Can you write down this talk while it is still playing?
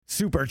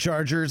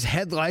superchargers,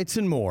 headlights,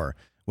 and more.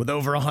 With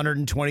over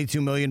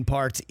 122 million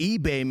parts,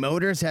 eBay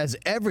Motors has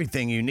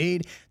everything you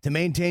need to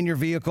maintain your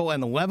vehicle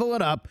and level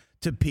it up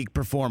to peak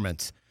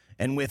performance.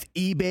 And with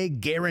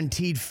eBay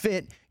Guaranteed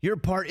Fit, your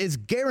part is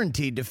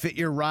guaranteed to fit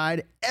your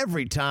ride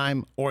every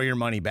time or your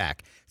money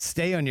back.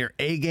 Stay on your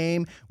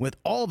A-game with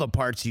all the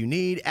parts you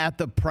need at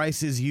the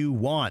prices you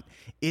want.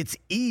 It's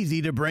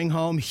easy to bring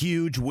home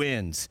huge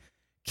wins.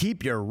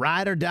 Keep your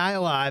ride or die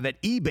alive at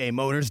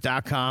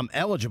ebaymotors.com.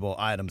 Eligible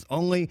items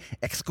only.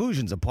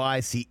 Exclusions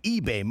apply. See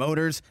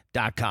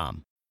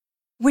ebaymotors.com.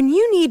 When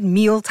you need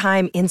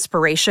mealtime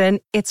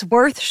inspiration, it's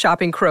worth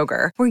shopping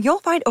Kroger, where you'll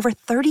find over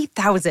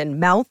 30,000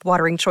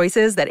 mouth-watering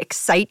choices that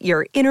excite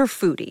your inner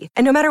foodie.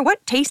 And no matter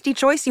what tasty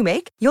choice you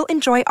make, you'll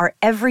enjoy our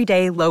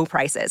everyday low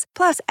prices,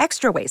 plus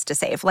extra ways to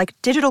save, like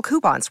digital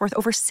coupons worth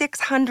over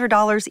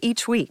 $600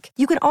 each week.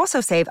 You can also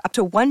save up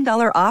to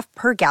 $1 off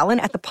per gallon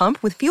at the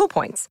pump with fuel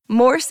points.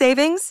 More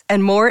savings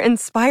and more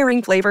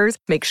inspiring flavors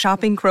make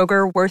shopping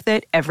Kroger worth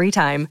it every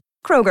time.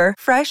 Kroger,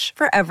 fresh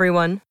for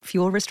everyone.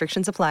 Fuel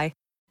restrictions apply.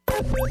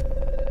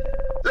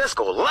 Let's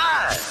go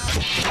live.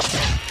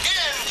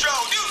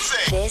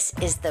 Introducing. This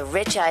is the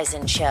Rich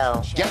Eisen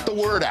Show. Get the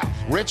word out.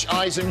 Rich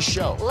Eisen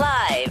Show.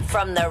 Live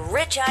from the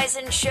Rich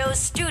Eisen Show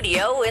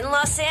studio in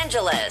Los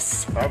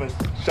Angeles. I haven't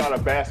shot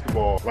a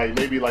basketball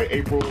maybe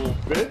April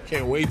 5th.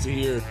 Can't wait to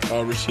hear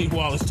Rasheed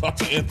Wallace talk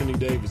to Anthony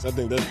Davis. I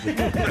think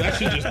that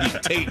should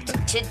just be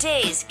taped.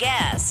 Today's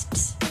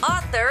guests: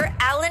 author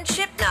Alan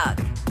Shipnuck,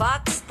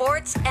 Fox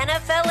Sports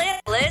NFL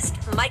analyst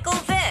Michael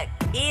Vick,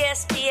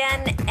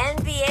 ESPN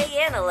NBA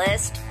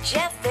analyst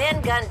Jeff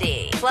Van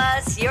Gundy,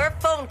 plus your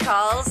phone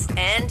calls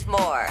and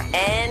more.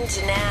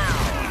 And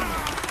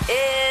now,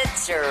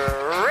 it's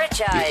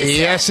Rich Eisen.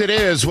 Yes, it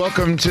is.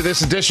 Welcome to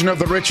this edition of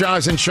the Rich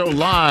Eisen Show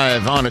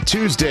live on a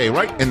Tuesday,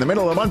 right in the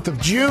middle of the month of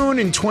June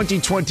in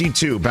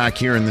 2022. Back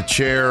here in the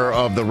chair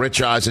of the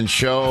Rich Eisen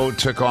Show.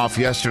 Took off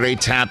yesterday,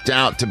 tapped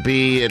out to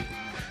be at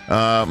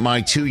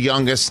my two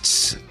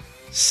youngest's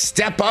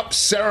step-up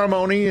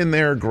ceremony in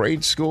their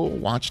grade school.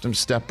 Watched them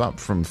step up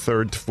from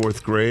 3rd to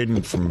 4th grade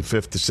and from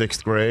 5th to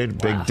 6th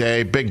grade. Wow.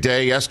 Big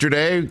day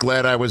yesterday.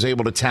 Glad I was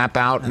able to tap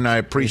out, and I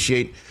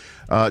appreciate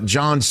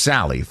John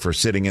Sally for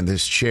sitting in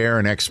this chair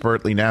and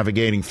expertly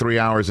navigating 3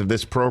 hours of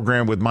this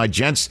program with my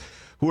gents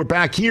who are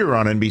back here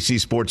on NBC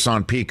Sports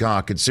on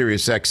Peacock and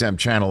Sirius XM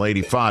Channel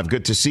 85.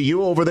 Good to see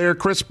you over there,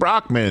 Chris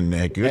Brockman.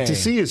 Good to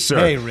see you, sir.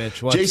 Hey,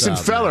 Rich. What's Jason up,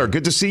 Feller. man?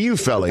 Good to see you,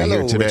 fella,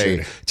 here today.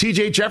 Richard.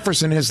 TJ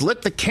Jefferson has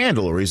lit the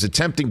candle, or he's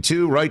attempting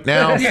to right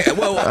now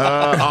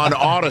on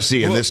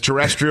Odyssey in this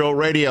terrestrial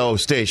radio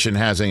station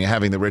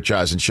having the Rich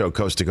Eisen Show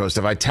coast to coast.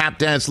 Have I tap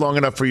danced long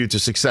enough for you to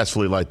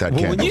successfully light that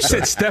candle? When you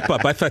said step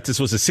up, I thought this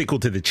was a sequel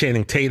to the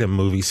Channing Tatum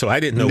movie, so I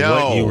didn't know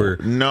what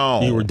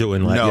you were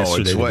doing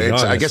yesterday.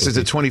 I guess it's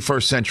a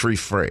 21st century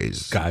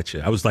phrase.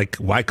 Gotcha. I was like,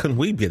 why couldn't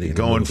we get in?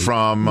 Going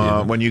from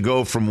when you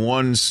go from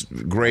one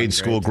grade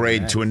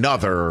to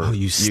another,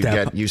 you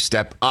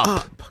step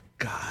up.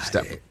 God.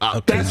 Step up.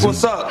 Okay. That's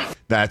what's up.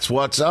 That's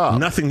what's up.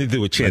 Nothing to do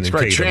with Channing That's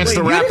right. Tatum. Chance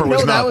the Rapper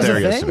was not there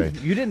yesterday.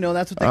 You didn't know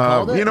that's what they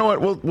called it? You know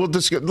what?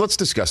 Let's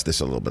discuss this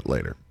a little bit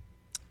later,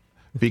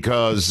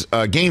 because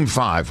Game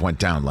 5 went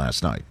down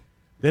last night.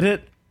 Did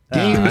it?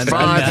 Game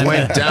 5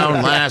 went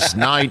down last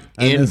night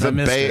in the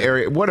Bay it.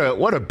 Area.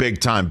 What a big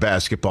time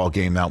basketball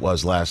game that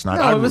was last night.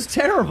 No, it was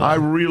terrible. I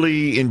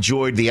really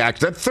enjoyed the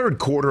act. That third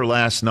quarter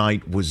last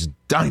night was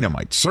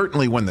dynamite.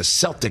 Certainly when the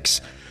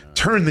Celtics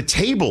turned the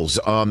tables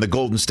on the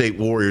Golden State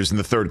Warriors in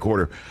the third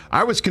quarter.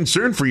 I was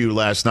concerned for you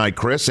last night,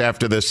 Chris,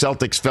 after the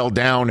Celtics fell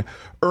down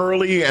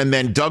early and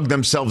then dug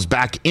themselves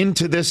back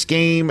into this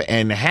game.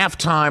 And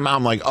halftime,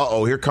 I'm like,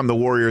 uh-oh, here come the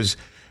Warriors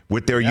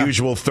with their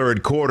usual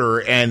third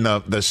quarter, and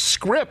the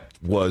script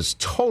was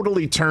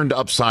totally turned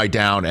upside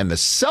down, and the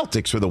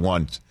Celtics were the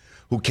ones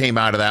who came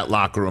out of that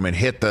locker room and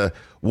hit the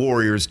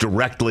Warriors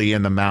directly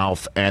in the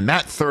mouth. And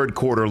that third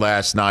quarter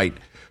last night,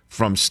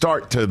 from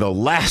start to the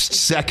last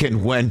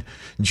second when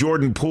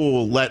Jordan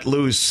Poole let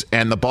loose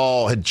and the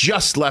ball had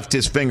just left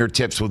his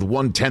fingertips with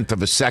 1/10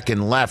 of a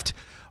second left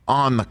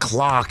on the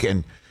clock,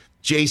 and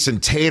Jason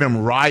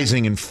Tatum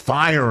rising and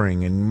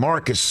firing, and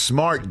Marcus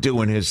Smart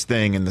doing his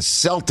thing, and the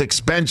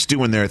Celtics bench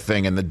doing their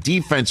thing, and the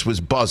defense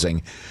was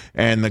buzzing,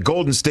 and the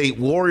Golden State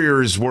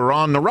Warriors were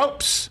on the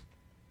ropes.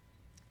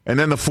 And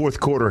then the fourth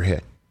quarter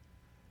hit,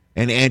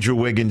 and Andrew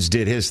Wiggins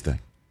did his thing.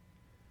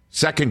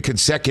 Second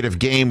consecutive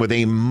game with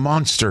a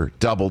monster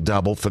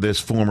double-double for this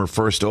former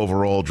first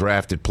overall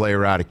drafted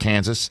player out of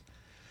Kansas.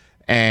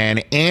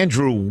 And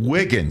Andrew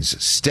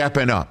Wiggins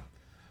stepping up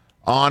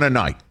on a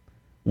night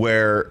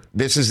where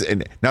this is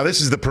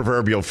the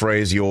proverbial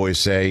phrase you always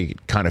say,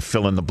 kind of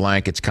fill in the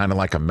blank. It's kind of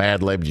like a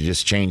Mad Lib. You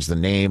just change the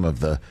name of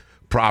the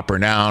proper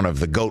noun of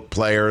the GOAT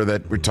player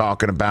that we're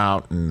talking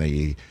about, and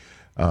the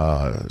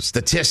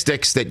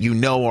statistics that you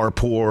know are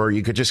poor.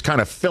 You could just kind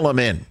of fill them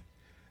in.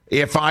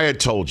 If I had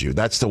told you,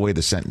 that's the way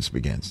the sentence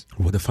begins.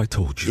 What if I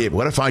told you?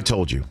 What if I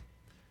told you?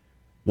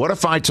 What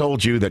if I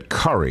told you that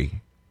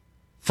Curry,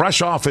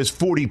 fresh off his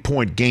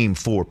 40-point Game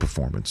 4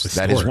 performance,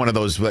 that is one of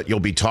those that you'll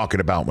be talking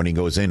about when he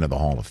goes into the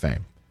Hall of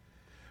Fame.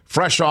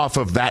 fresh off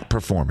of that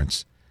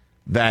performance,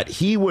 that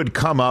he would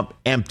come up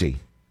empty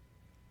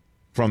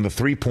from the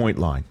three-point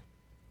line.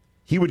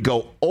 He would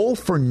go 0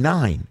 for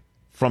 9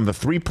 from the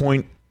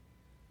three-point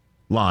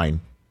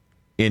line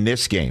in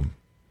this game.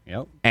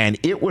 Yep. And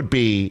it would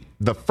be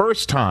the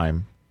first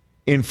time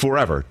in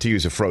forever, to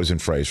use a Frozen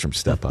phrase from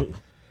Step Up.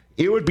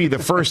 It would be the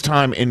first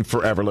time in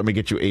forever. Let me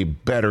get you a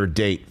better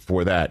date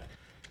for that.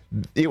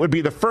 It would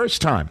be the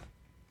first time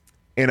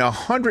in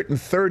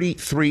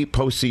 133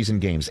 postseason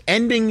games,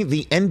 ending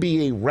the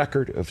NBA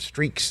record of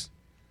streaks.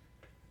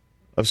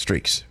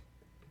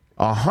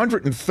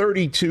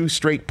 132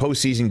 straight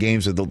postseason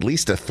games with at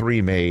least a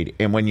 3 made,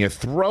 and when you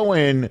throw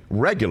in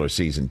regular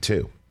season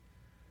too.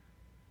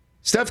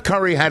 Steph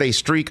Curry had a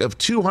streak of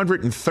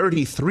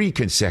 233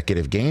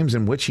 consecutive games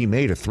in which he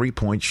made a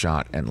 3-point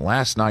shot, and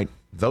last night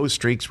those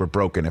streaks were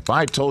broken. If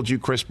I told you,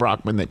 Chris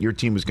Brockman, that your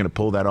team was going to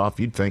pull that off,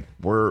 you'd think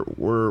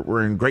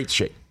we're in great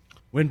shape.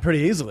 Win pretty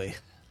easily.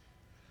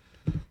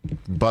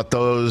 But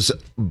those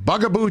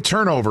bugaboo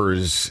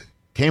turnovers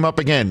came up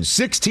again.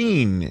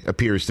 16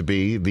 appears to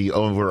be the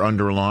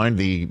over-under line,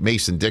 the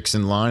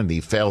Mason-Dixon line,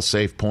 the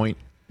fail-safe point.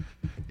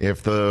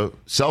 If the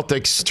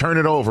Celtics turn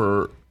it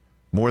over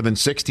more than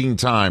 16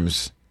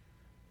 times,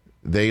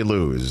 they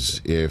lose.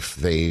 If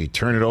they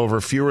turn it over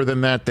fewer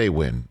than that, they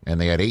win.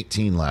 And they had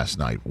 18 last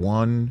night.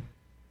 One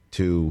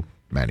too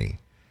many.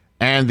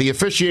 And the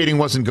officiating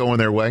wasn't going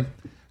their way.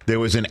 There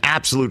was an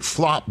absolute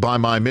flop by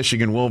my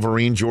Michigan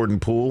Wolverine,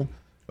 Jordan Poole.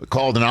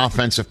 Called an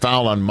offensive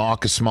foul on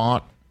Marcus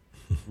Smart.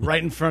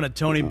 Right in front of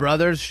Tony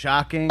Brothers.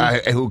 Shocking.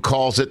 Who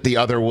calls it the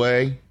other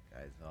way.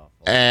 Guy's awful.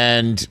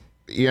 And,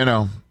 you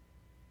know,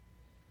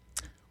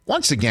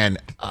 once again,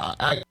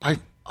 I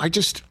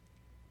just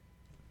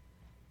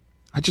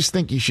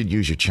think you should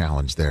use your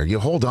challenge there. You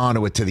hold on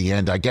to it to the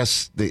end. I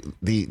guess the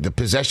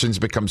possessions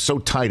become so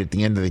tight at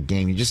the end of the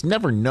game. You just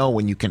never know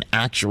when you can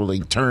actually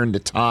turn the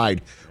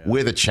tide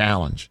with a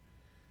challenge.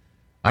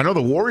 I know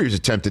the Warriors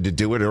attempted to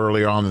do it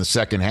earlier on in the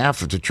second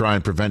half to try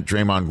and prevent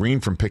Draymond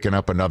Green from picking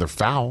up another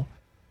foul.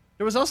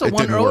 There was also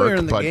one earlier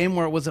in the game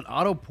where it was an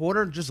Otto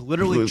Porter just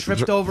literally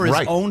tripped over his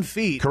own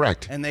feet.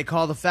 Correct. And they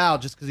called the foul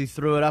just because he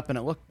threw it up and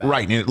it looked bad.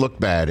 Right, and it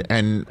looked bad.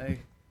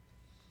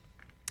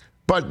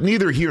 But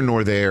neither here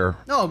nor there.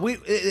 No,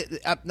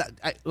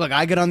 look,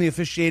 I get on the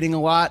officiating a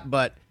lot,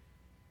 but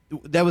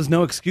that was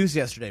no excuse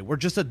yesterday. We're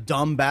just a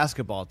dumb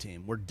basketball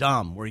team. We're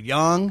dumb. We're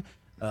young.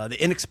 The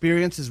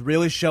inexperience is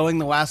really showing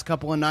the last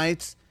couple of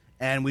nights,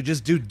 and we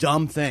just do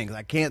dumb things.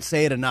 I can't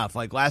say it enough.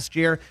 Like last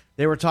year,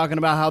 they were talking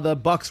about how the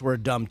Bucks were a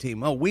dumb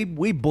team. Oh, we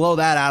blow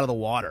that out of the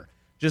water.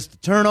 Just the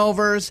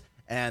turnovers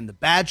and the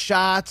bad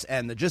shots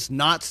and the just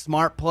not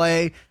smart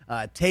play.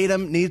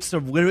 Tatum needs to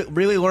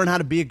really learn how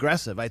to be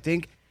aggressive. I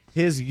think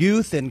his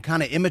youth and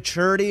kind of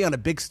immaturity on a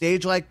big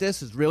stage like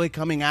this is really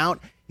coming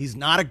out. He's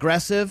not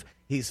aggressive.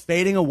 He's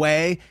fading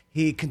away.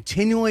 He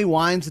continually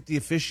whines at the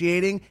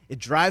officiating. It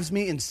drives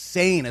me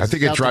insane. I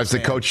think it drives the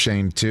coach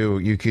insane too.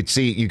 You could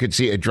see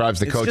it drives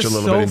the coach a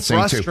little bit insane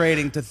too. It's so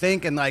frustrating to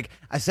think, and like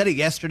I said it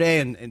yesterday,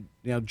 and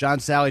you know, John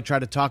Sally tried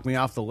to talk me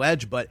off the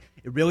ledge, but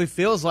it really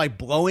feels like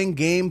blowing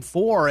Game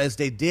 4 as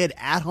they did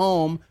at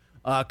home,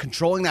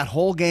 controlling that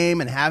whole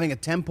game and having a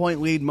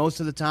 10-point lead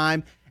most of the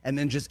time, and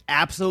then just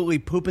absolutely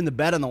pooping the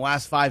bed in the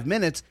last 5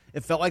 minutes.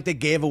 It felt like they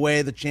gave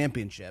away the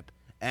championship.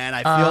 And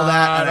I feel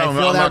that, and I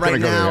feel that right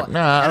now. And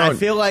I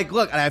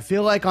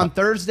feel like on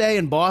Thursday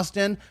in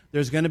Boston,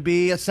 there's going to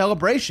be a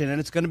celebration, and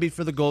it's going to be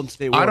for the Golden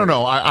State Warriors. I don't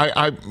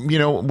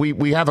know.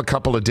 We have a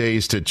couple of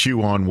days to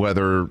chew on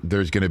whether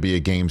there's going to be a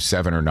Game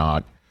 7 or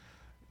not.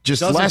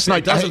 Just last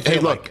night,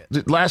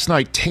 last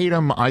night,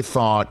 Tatum, I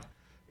thought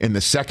in the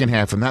second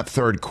half, in that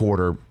third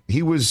quarter,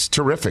 he was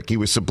terrific. He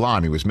was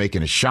sublime. He was making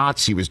his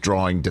shots. He was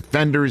drawing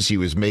defenders. He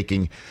was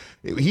making.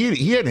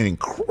 He had an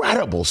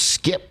incredible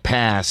skip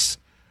pass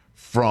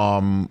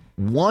from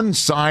one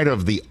side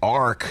of the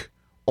arc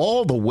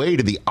all the way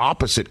to the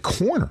opposite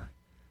corner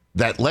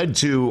that led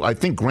to, I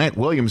think Grant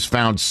Williams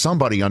found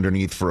somebody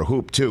underneath for a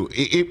hoop, too.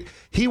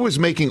 He was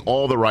making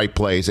all the right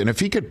plays, and if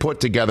he could put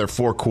together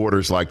 4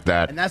 quarters like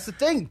that. And that's the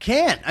thing,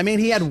 can't. I mean,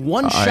 he had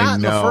one shot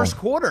in the first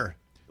quarter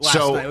last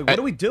night. What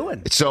are we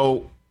doing?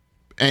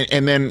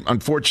 And then,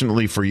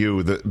 unfortunately for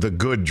you, the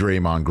good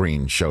Draymond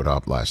Green showed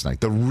up last night.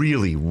 The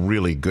really,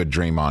 really good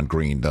Draymond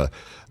Green.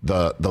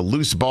 The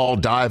loose ball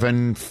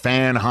diving,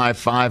 fan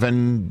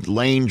high-fiving,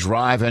 lane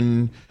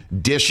driving,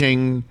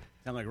 dishing.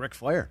 Sound like Ric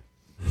Flair.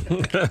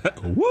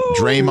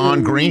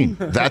 Draymond Green.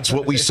 That's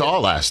what we saw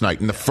last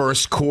night in the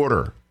first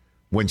quarter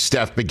when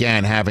Steph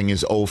began having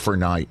his 0 for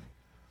night.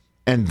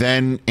 And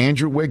then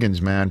Andrew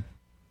Wiggins, man.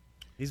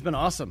 He's been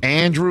awesome.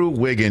 Andrew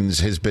Wiggins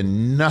has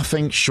been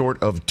nothing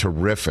short of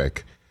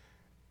terrific.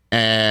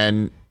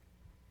 And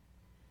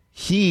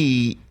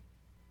he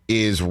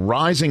is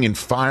rising and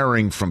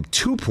firing from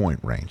 2-point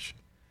range.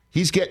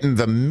 He's getting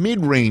the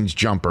mid-range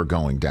jumper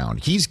going down.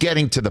 He's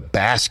getting to the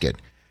basket.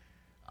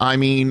 I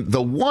mean,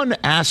 the one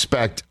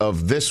aspect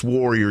of this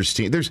Warriors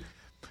team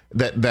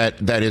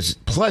that is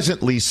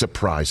pleasantly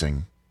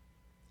surprising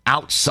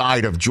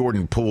outside of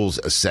Jordan Poole's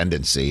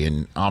ascendancy.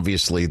 And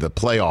obviously the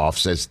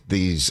playoffs, as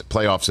these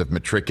playoffs have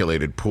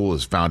matriculated, Poole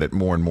has found it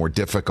more and more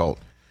difficult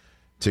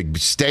to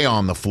stay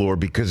on the floor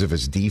because of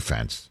his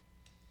defense.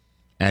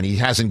 And he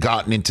hasn't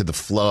gotten into the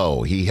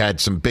flow. He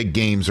had some big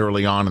games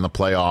early on in the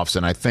playoffs,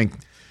 and I think,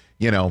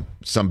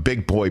 some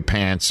big boy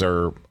pants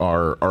are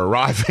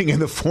arriving in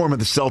the form of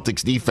the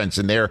Celtics defense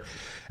in there.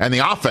 And the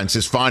offense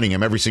is finding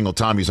him every single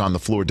time he's on the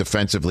floor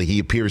defensively. He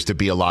appears to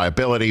be a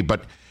liability.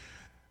 But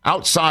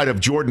outside of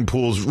Jordan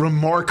Poole's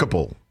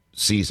remarkable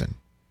season,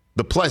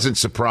 the pleasant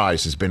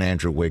surprise has been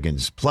Andrew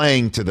Wiggins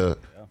playing to the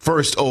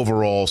first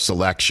overall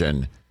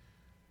selection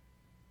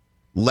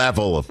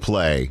level of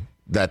play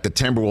that the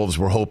Timberwolves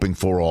were hoping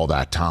for all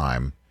that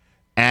time.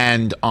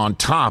 And on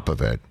top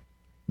of it,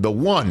 the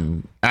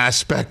one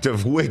aspect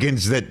of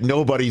Wiggins that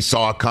nobody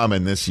saw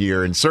coming this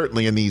year, and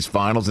certainly in these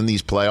finals and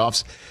these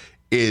playoffs,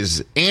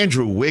 is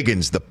Andrew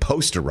Wiggins, the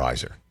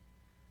posterizer.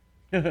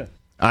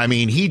 I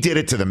mean, he did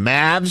it to the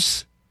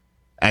Mavs,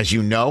 as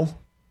you know,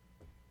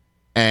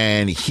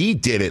 and he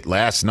did it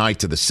last night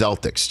to the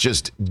Celtics,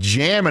 just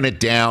jamming it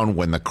down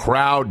when the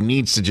crowd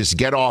needs to just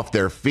get off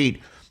their feet.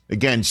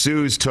 Again,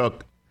 Suze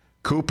took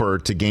Cooper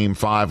to Game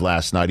 5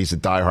 last night. He's a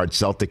diehard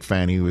Celtic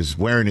fan. He was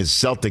wearing his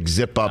Celtic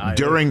zip-up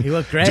during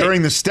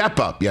the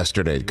step-up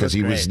yesterday because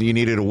he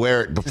needed to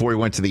wear it before he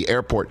went to the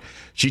airport.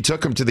 She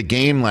took him to the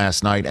game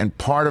last night, and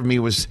part of me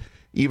was,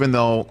 even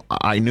though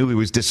I knew he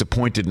was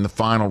disappointed in the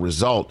final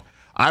result,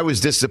 I was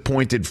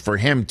disappointed for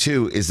him,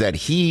 too, is that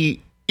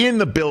he, in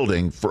the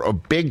building for a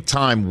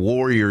big-time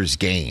Warriors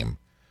game,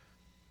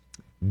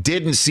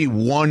 didn't see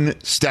one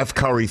Steph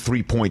Curry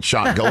three-point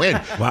shot go in.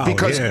 Wow,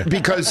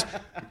 because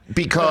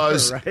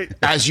right.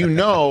 As you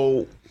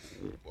know,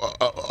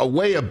 a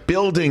way a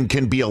building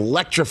can be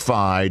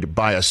electrified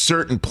by a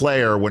certain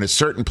player when a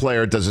certain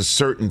player does a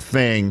certain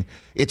thing.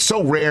 It's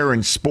so rare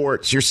in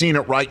sports. You're seeing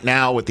it right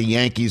now with the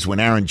Yankees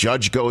when Aaron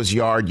Judge goes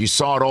yard. You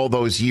saw it all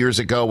those years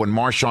ago when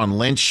Marshawn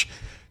Lynch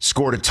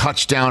scored a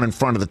touchdown in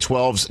front of the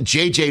 12s.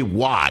 J.J.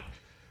 Watt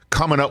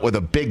coming up with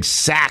a big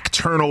sack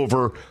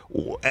turnover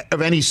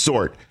of any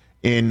sort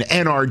in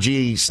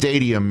NRG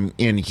Stadium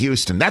in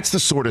Houston. That's the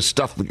sort of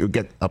stuff that you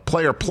get a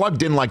player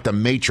plugged in like the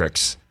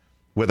Matrix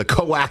with a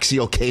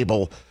coaxial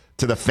cable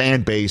to the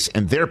fan base,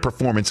 and their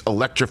performance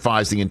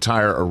electrifies the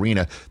entire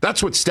arena.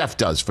 That's what Steph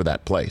does for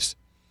that place.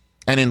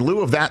 And in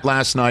lieu of that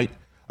last night,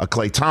 a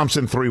Klay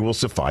Thompson 3 will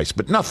suffice,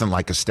 but nothing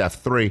like a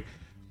Steph 3.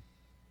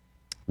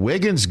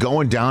 Wiggins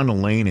going down the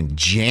lane and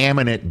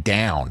jamming it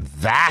down.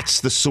 That's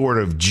the sort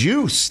of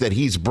juice that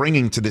he's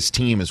bringing to this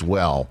team as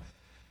well.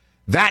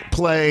 That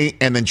play,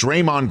 and then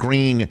Draymond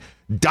Green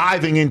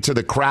diving into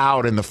the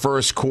crowd in the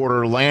first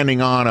quarter,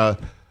 landing on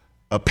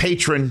a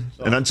patron,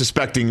 an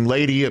unsuspecting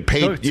lady.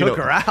 Took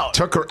her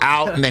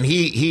out, and then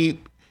he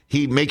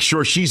makes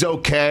sure she's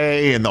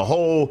okay, and the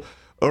whole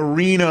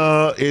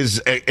arena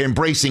is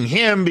embracing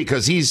him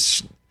because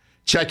he's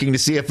checking to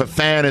see if a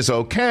fan is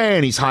okay,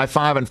 and he's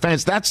high-fiving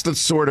fans. That's the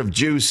sort of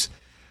juice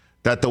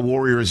that the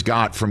Warriors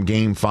got from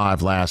Game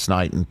 5 last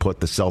night and put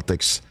the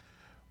Celtics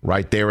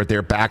right there at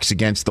their backs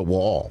against the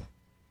wall.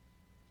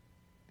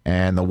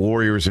 And the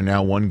Warriors are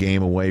now one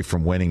game away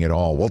from winning it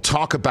all. We'll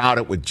talk about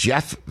it with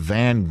Jeff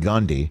Van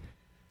Gundy.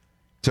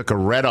 Took a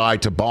red-eye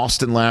to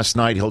Boston last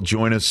night. He'll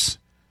join us.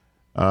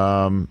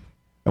 And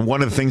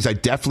one of the things I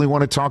definitely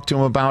want to talk to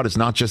him about is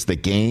not just the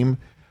game,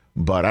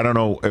 but I don't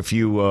know if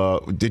you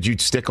did you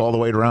stick all the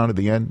way around to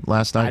the end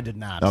last night? I did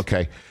not.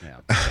 Okay. Yeah.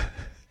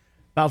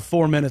 About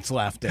 4 minutes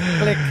left.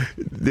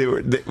 Draymond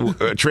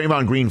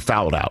Green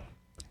fouled out,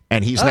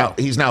 and he's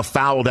now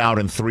fouled out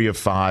in 3 of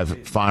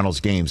 5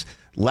 finals games.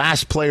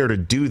 Last player to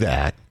do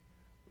that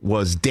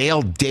was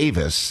Dale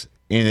Davis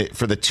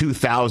for the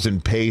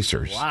 2000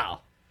 Pacers. Wow.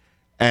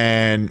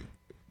 And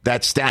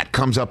that stat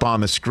comes up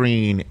on the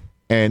screen.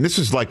 And this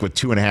is like with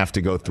 2.5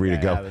 to go, 3 to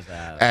go.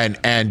 And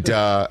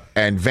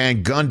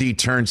Van Gundy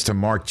turns to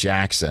Mark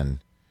Jackson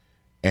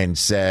and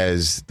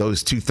says,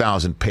 those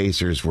 2000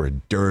 Pacers were a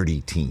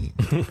dirty team.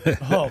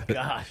 Oh,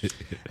 gosh.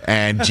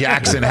 And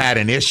Jackson had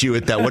an issue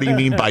with that. What do you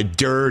mean by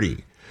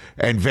dirty?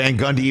 And Van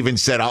Gundy even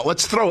said,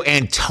 let's throw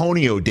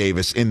Antonio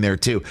Davis in there,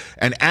 too.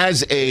 And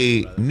as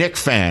a Knick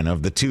fan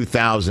of the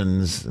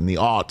 2000s and the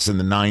aughts and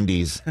the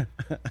 90s,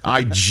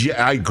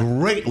 I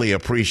greatly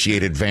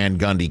appreciated Van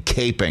Gundy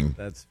caping.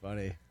 That's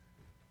funny.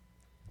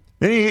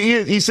 And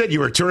he said you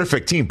were a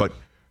terrific team, but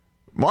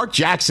Mark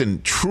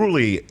Jackson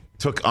truly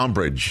took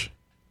umbrage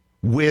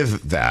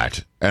with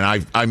that.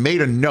 And I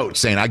made a note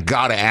saying I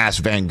got to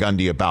ask Van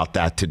Gundy about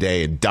that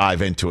today and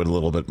dive into it a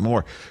little bit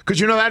more. Because,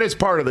 that is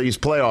part of these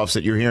playoffs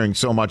that you're hearing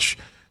so much,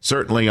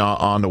 certainly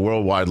on the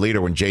Worldwide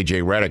Leader when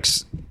J.J.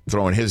 Redick's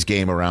throwing his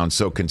game around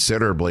so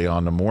considerably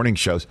on the morning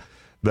shows.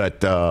 That,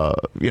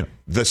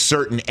 the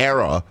certain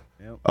era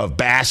of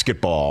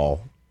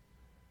basketball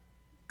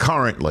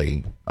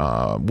currently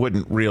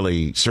wouldn't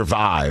really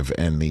survive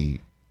in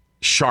the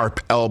sharp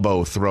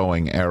elbow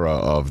throwing era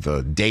of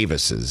the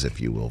Davises,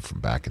 if you will, from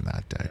back in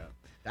that day. Yeah.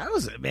 That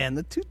was,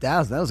 the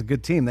 2000, that was a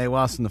good team. They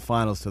lost in the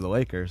finals to the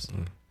Lakers.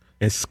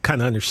 It's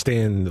kind of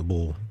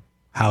understandable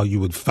how you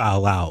would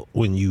foul out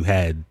when you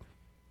had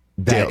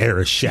that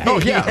era Shaq. Oh,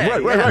 yeah,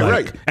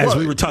 right. As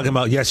we were talking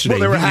about yesterday.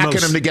 Well, they were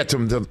hacking him to get to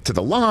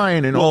the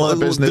line and all that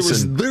business. There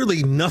was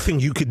literally nothing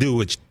you could do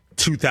with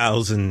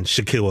 2000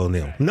 Shaquille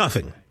O'Neal.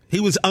 Nothing. He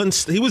was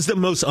the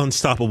most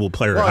unstoppable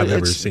player I've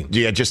ever seen.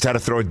 Yeah, just had to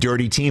throw a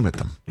dirty team at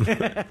them.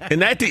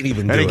 And that didn't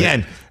even do it. And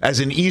again,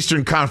 as an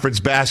Eastern Conference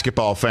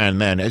basketball fan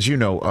then, as you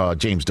know,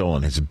 James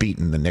Dolan has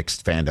beaten the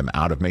Knicks fandom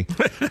out of me.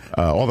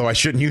 Although I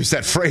shouldn't use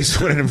that phrase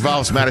when it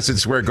involves Madison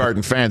Square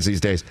Garden fans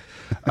these days.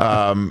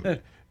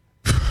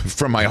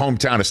 From my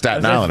hometown of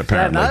Staten Island,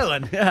 apparently. Staten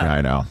Island, yeah.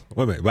 I know.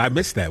 Wait a minute, I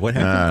missed that. What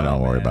happened?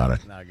 Don't worry about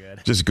it. Not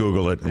good. Just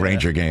Google it,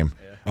 Ranger game.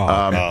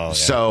 Yeah.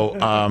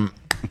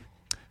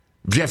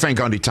 Jeff Van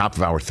Gundy, top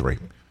of hour 3.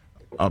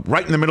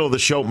 Right in the middle of the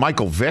show,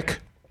 Michael Vick.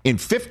 In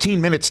 15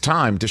 minutes'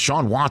 time,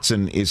 Deshaun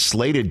Watson is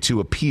slated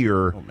to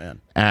appear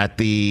at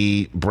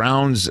the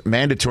Browns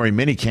mandatory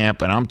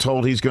minicamp, and I'm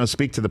told he's going to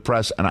speak to the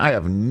press, and I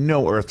have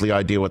no earthly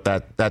idea what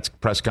that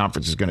press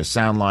conference is going to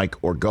sound like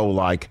or go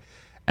like.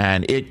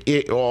 And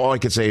all I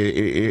can say,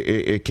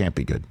 it can't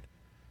be good.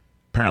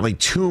 Apparently,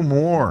 2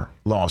 more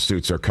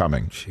lawsuits are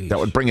coming. Jeez. That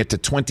would bring it to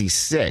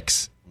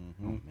 26.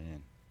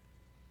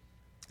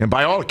 And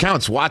by all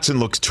accounts, Watson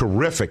looks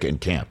terrific in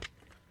camp.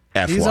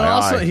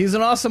 FYI. He's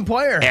an awesome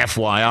player.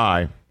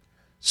 FYI.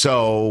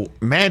 So,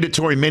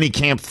 mandatory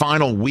minicamp,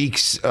 final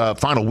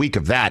week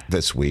of that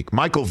this week.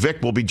 Michael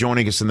Vick will be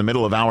joining us in the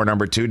middle of hour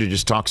number 2 to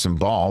just talk some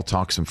ball,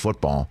 talk some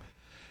football.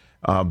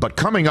 But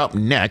coming up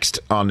next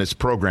on this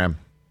program,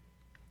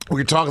 we're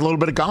going to talk a little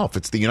bit of golf.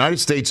 It's the United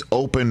States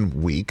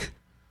Open week.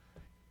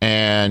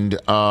 And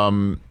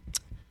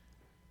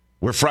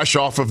we're fresh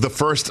off of the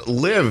first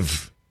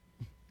LIV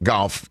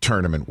golf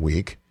tournament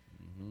week.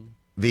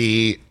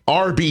 The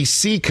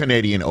RBC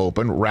Canadian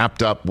Open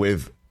wrapped up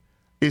with,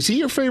 is he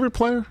your favorite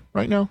player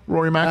right now,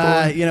 Rory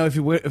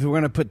McIlroy? If we're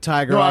going to put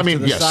Tiger off to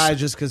the side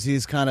just because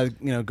he's kind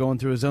of going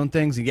through his own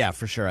things, yeah,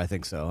 for sure, I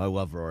think so. I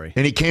love Rory.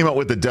 And he came up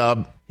with the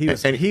dub. He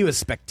was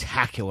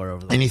spectacular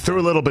over there. And he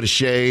threw a little bit of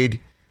shade.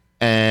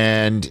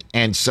 And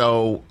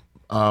so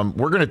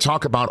we're going to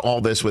talk about all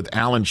this with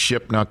Alan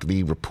Shipnuck,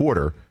 the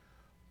reporter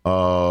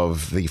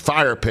of the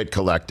Fire Pit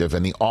Collective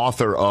and the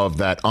author of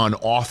that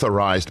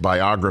unauthorized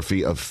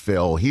biography of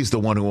Phil. He's the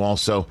one who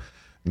also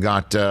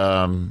got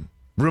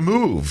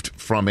removed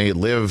from a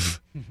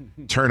LIV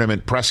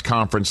tournament press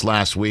conference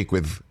last week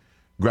with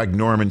Greg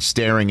Norman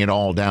staring it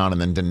all down and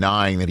then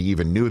denying that he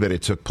even knew that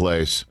it took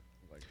place.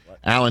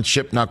 Alan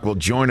Shipnuck will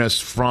join us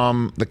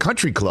from the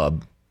Country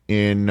Club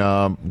in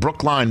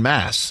Brookline,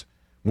 Mass.,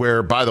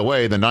 where, by the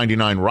way, the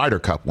 99 Ryder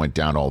Cup went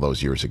down all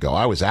those years ago.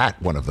 I was at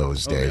one of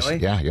those days.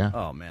 Really? Yeah.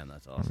 Oh, man,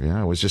 that's awesome.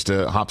 Yeah, it was just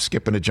a hop,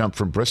 skip, and a jump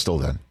from Bristol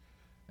then.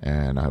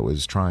 And I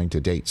was trying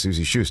to date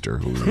Susie Schuster,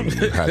 who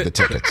had the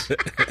tickets.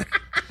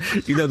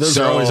 Those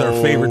are always our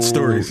favorite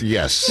stories.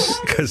 Yes.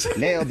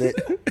 Nailed it.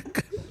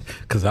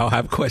 Because I'll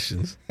have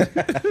questions.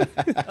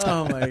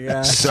 Oh, my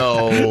God.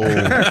 So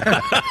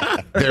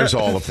there's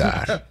all of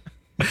that.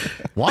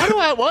 Why am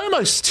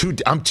I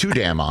I'm too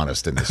damn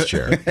honest in this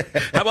chair.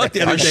 How about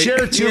the other day? I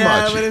share too much.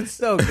 Yeah, but it's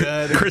so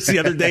good. Chris, the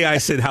other day I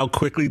said, how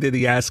quickly did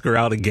he ask her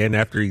out again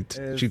after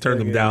she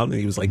turned him down? And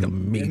he was like,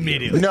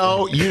 immediately.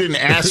 No, you didn't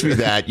ask me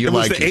that. You're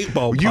like, the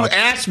 8-ball you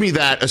asked me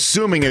that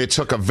assuming that it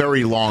took a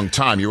very long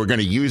time. You were going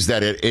to use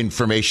that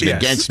information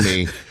against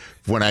me.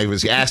 When I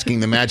was asking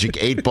the Magic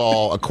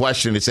 8-Ball a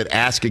question, it said,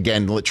 ask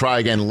again, try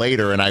again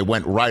later, and I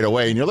went right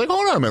away. And you're like,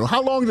 hold on a minute,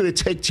 how long did it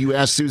take till you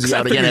ask Susie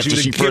out again after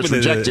she first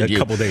rejected you? A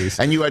couple days.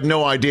 And you had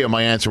no idea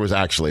my answer was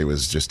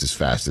just as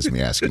fast as me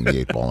asking the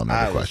 8-Ball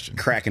another question.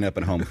 Cracking up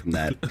at home from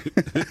that.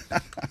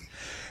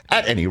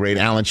 At any rate,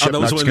 Alan Shipnuck's going to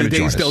join us. That was when the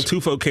days Del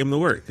Tufo came to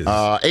work.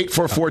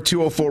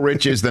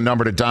 844-204-RICH is the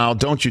number to dial.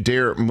 Don't you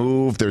dare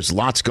move. There's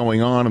lots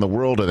going on in the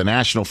world of the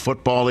National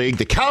Football League.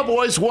 The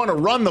Cowboys want to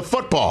run the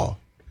football.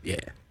 Yeah.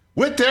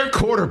 With their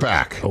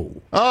quarterback.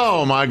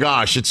 Oh, my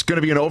gosh. It's going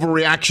to be an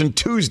overreaction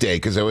Tuesday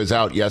because I was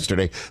out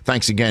yesterday.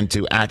 Thanks again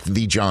to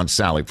the John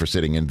Sally for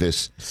sitting in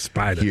this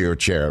here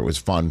chair. It was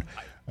fun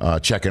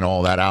checking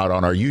all that out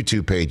on our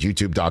YouTube page,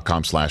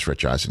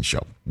 youtube.com/Rich Eisen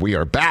Show. We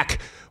are back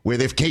with,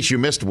 in case you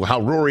missed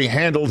how Rory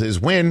handled his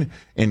win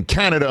in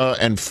Canada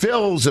and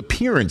Phil's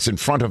appearance in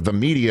front of the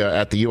media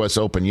at the U.S.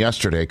 Open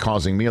yesterday,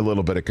 causing me a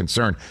little bit of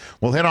concern.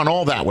 We'll hit on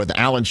all that with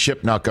Alan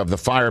Shipnuck of the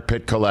Fire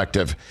Pit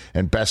Collective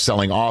and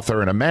best-selling author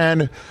and a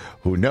man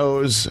who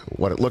knows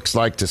what it looks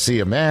like to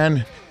see a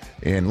man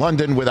in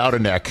London without a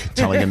neck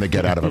telling him to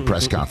get out of a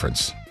press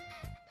conference.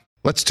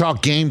 Let's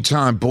talk Game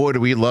Time. Boy,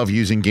 do we love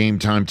using Game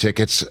Time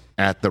tickets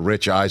at the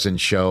Rich Eisen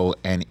Show.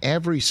 And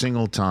every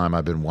single time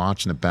I've been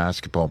watching the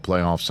basketball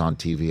playoffs on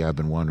TV, I've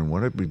been wondering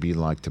what it would be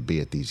like to be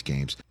at these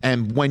games.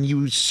 And when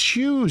you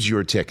choose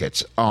your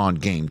tickets on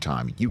Game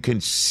Time, you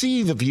can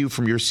see the view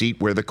from your seat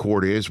where the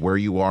court is, where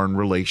you are in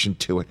relation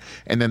to it.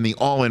 And then the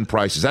all-in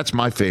prices. That's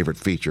my favorite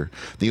feature.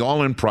 The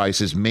all-in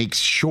prices makes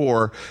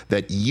sure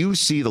that you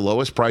see the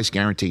lowest price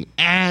guarantee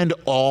and and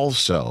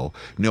also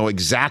know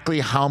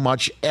exactly how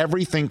much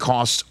everything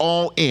costs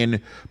all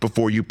in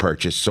before you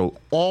purchase. So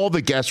all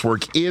the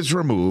guesswork is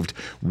removed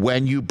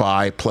when you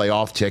buy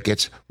playoff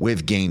tickets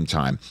with Game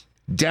Time.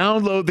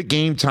 Download the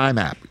Game Time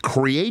app,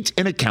 create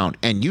an account,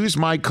 and use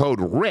my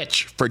code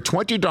RICH for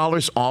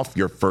 $20 off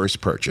your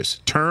first purchase.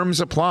 Terms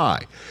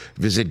apply.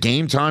 Visit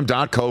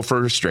GameTime.co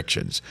for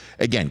restrictions.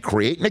 Again,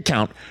 create an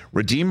account,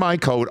 redeem my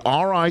code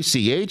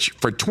RICH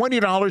for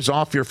 $20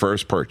 off your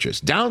first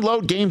purchase.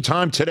 Download Game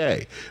Time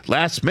today.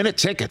 Last minute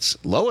tickets,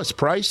 lowest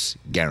price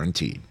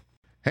guaranteed.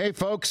 Hey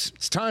folks,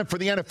 it's time for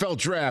the NFL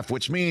draft,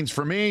 which means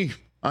for me,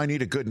 I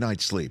need a good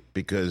night's sleep,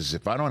 because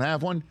if I don't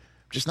have one,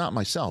 just not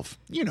myself.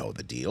 You know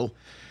the deal.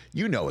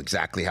 You know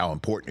exactly how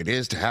important it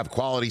is to have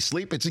quality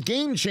sleep. It's a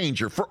game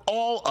changer for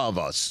all of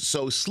us.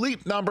 So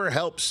Sleep Number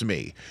helps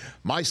me.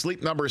 My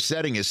Sleep Number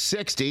setting is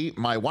 60.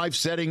 My wife's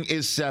setting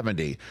is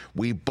 70.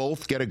 We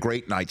both get a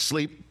great night's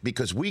sleep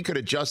because we could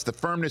adjust the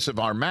firmness of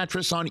our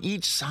mattress on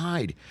each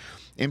side.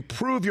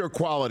 Improve your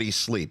quality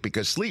sleep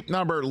because Sleep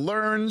Number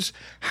learns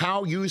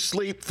how you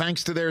sleep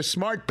thanks to their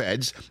smart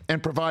beds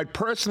and provide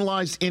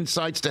personalized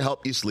insights to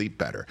help you sleep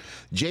better.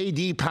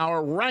 J.D.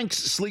 Power ranks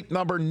Sleep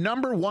Number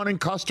 #1 in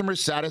customer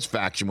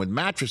satisfaction with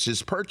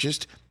mattresses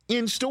purchased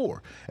in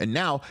store. And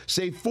now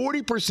save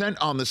 40%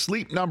 on the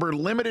Sleep Number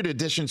limited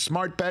edition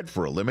smart bed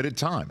for a limited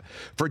time.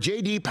 For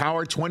J.D.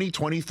 Power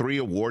 2023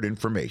 award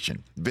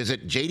information,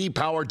 visit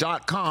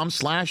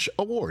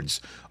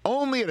jdpower.com/awards.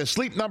 Only at a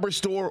Sleep Number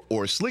store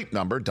or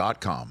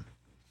sleepnumber.com.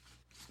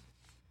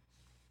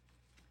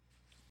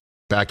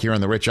 Back here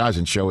on the Rich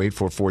Eisen Show,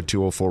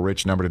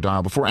 844-204-RICH, number to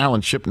dial. Before Alan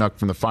Shipnuck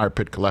from the Fire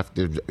Pit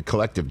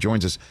Collective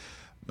joins us,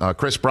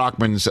 Chris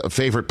Brockman's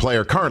favorite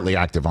player currently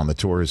active on the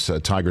tour is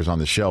Tigers on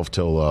the Shelf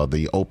till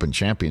the Open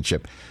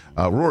Championship,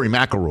 Rory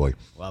McIlroy.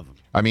 Love him.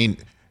 I mean,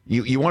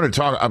 you want to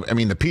talk, I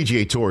mean, the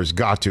PGA Tour has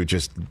got to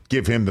just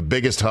give him the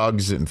biggest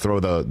hugs and throw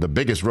the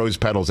biggest rose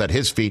petals at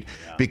his feet,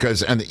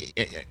 because and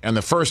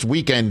the first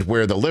weekend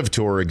where the Live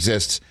Tour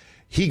exists,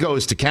 he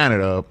goes to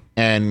Canada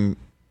and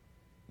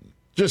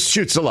just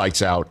shoots the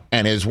lights out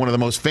and is one of the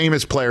most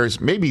famous players,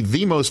 maybe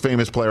the most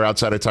famous player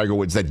outside of Tiger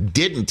Woods that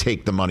didn't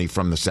take the money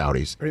from the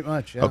Saudis. Pretty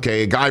much, yeah.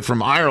 Okay, a guy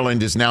from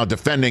Ireland is now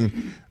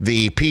defending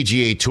the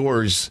PGA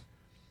Tour's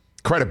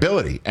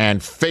credibility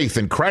and faith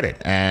and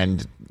credit.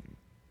 And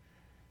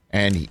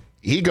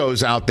he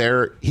goes out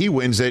there, he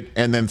wins it,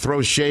 and then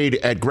throws shade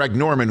at Greg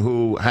Norman,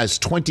 who has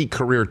 20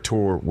 career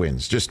tour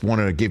wins. Just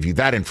wanted to give you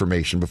that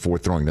information before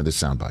throwing to the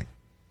soundbite.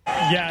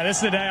 Yeah, this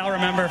is the day I'll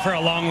remember for a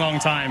long, long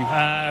time.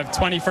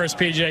 21st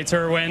PGA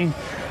Tour win,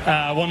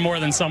 one more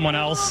than someone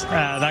else.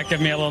 That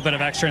gave me a little bit of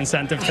extra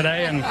incentive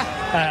today, and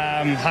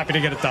I'm happy to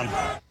get it done.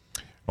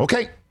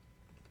 Okay.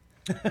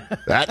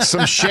 That's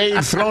some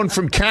shade thrown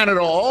from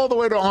Canada all the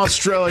way to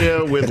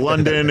Australia with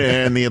London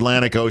and the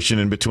Atlantic Ocean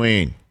in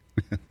between.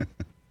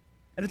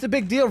 And it's a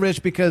big deal,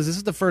 Rich, because this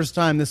is the first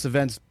time this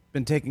event's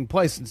been taking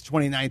place since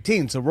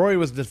 2019. So Rory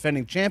was the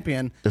defending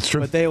champion. That's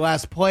true. But they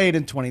last played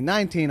in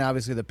 2019.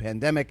 Obviously, the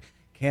pandemic.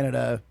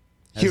 Canada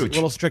has a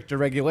little stricter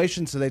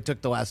regulations, so they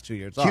took the last 2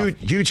 years off.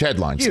 Huge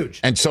headlines. Huge.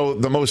 And so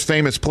the most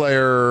famous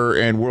player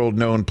and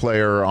world-known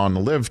player on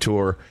the Live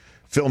Tour,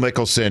 Phil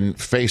Mickelson,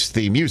 faced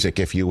the music,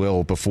 if you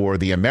will, before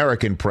the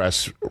American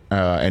press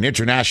and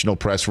international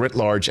press writ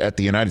large at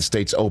the United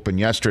States Open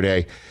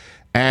yesterday.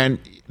 And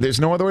there's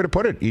no other way to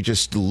put it. He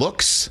just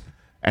looks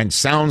and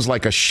sounds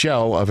like a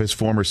shell of his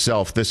former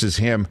self. This is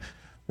him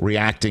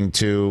reacting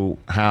to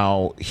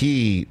how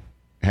he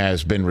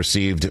has been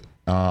received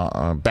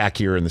back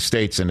here in the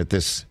States and at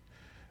this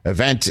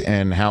event,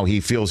 and how he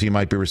feels he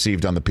might be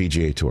received on the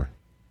PGA Tour.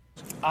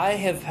 I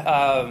have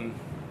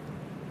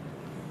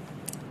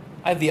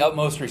the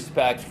utmost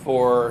respect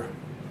for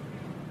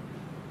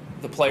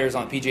the players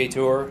on the PGA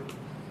Tour.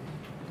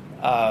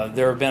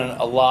 There have been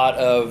a lot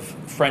of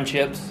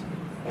friendships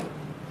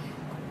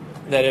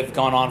that have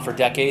gone on for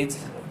decades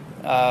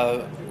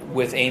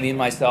with Amy and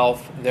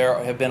myself.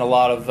 There have been a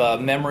lot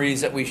of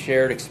memories that we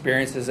shared,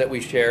 experiences that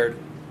we shared.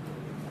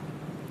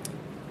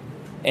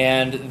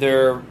 And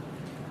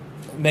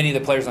many of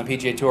the players on the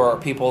PGA Tour are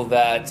people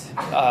that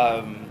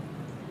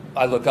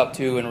I look up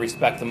to and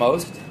respect the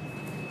most.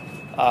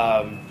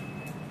 I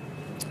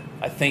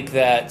think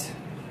that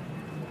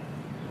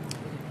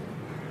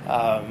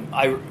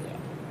I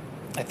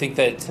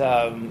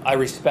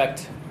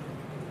respect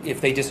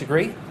if they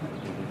disagree.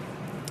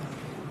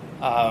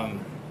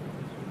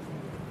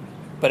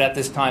 But at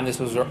this time, this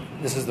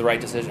is the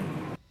right decision.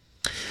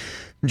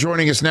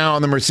 Joining us now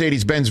on the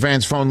Mercedes-Benz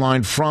Vans phone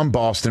line from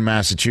Boston,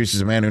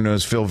 Massachusetts, a man who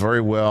knows Phil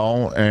very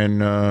well and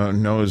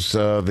knows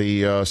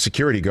the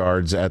security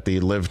guards at the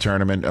Live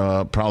tournament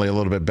probably a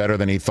little bit better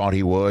than he thought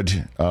he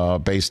would,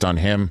 based on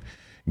him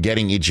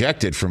getting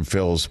ejected from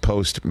Phil's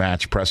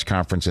post-match press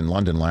conference in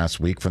London last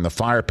week. From the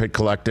Fire Pit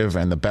Collective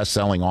and the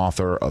best-selling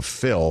author of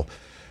Phil,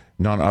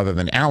 none other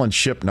than Alan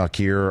Shipnuck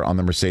here on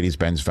the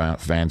Mercedes-Benz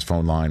Vans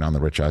phone line on the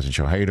Rich Eisen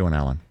Show. How you doing,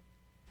 Alan?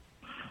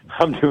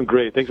 I'm doing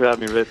great. Thanks for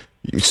having me, Rich.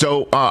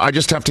 So I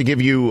just have to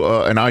give you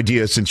an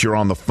idea since you're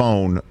on the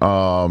phone.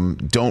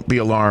 Don't be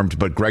alarmed,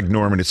 but Greg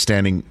Norman is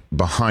standing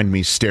behind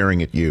me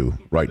staring at you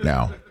right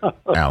now,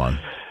 Alan.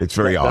 It's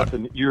very odd. That's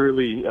an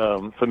eerily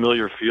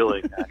familiar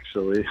feeling,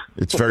 actually.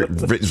 It's very,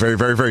 very,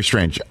 very, very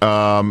strange.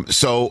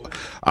 So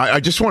I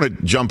just want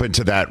to jump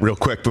into that real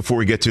quick before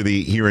we get to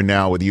the here and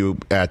now with you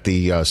at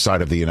the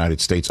side of the United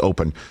States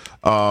Open.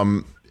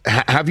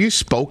 Have you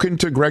spoken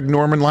to Greg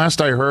Norman?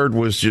 Last I heard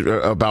was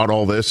about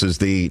all this is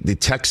the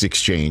text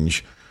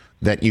exchange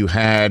that you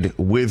had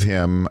with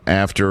him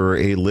after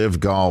a Live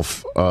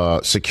Golf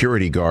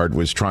security guard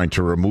was trying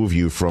to remove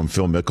you from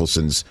Phil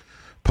Mickelson's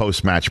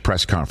post-match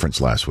press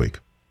conference last week,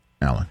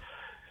 Alan.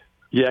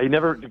 Yeah,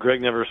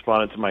 Greg never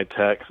responded to my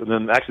text. And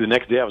then actually the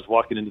next day I was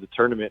walking into the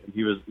tournament and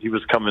he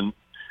was coming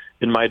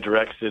in my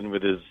direction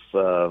with his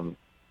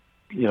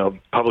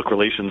public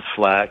relations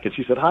flack, and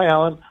she said, "Hi,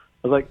 Alan."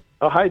 I was like,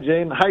 "Oh, hi,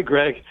 Jane. Hi,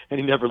 Greg." And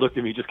he never looked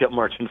at me, just kept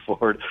marching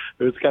forward.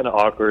 It was kind of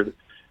awkward.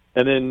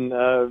 And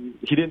then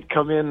he didn't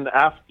come in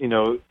after,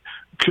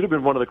 could have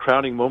been one of the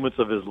crowning moments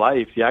of his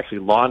life. He actually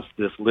launched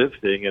this Live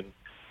thing, and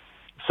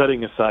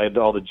setting aside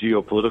all the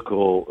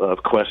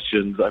geopolitical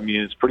questions, I mean,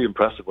 it's pretty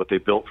impressive what they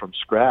built from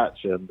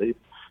scratch. And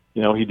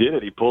he did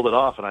it. He pulled it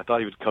off. And I thought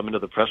he would come into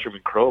the press room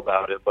and crow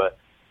about it, but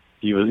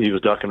he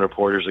was ducking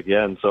reporters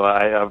again. So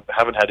I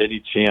haven't had any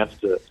chance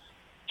to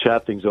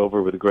chat things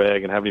over with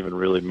Greg and haven't even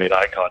really made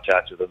eye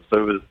contact with him.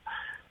 So it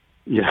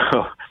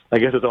was, I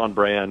guess it's on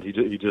brand.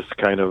 He just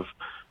kind of,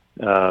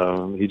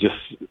 he just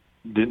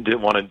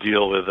didn't want to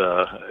deal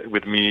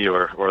with me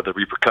or the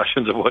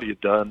repercussions of what he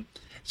had done.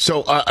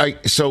 So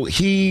so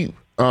he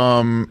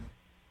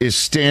is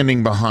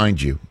standing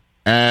behind you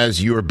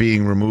as you are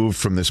being removed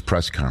from this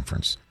press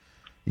conference.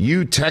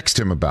 You text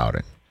him about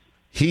it.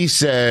 He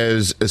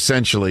says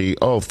essentially,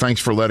 "Oh,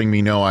 thanks for letting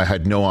me know. I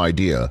had no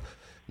idea."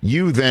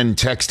 You then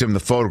text him the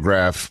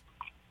photograph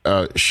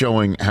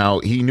showing how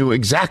he knew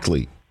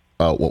exactly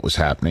what was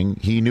happening.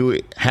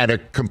 He had a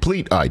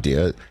complete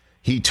idea.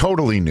 He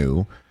totally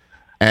knew.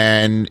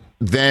 And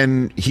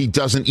then he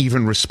doesn't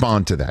even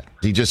respond to that.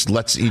 He just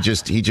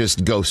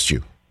ghosts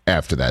you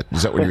after that.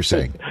 Is that what you're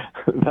saying?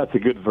 That's a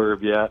good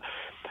verb, yeah.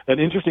 An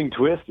interesting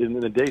twist in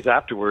the days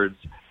afterwards,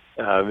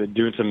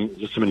 doing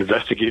some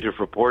investigative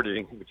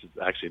reporting, which is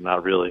actually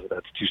not really,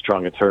 that's too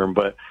strong a term,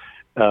 but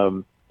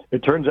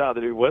it turns out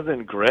that it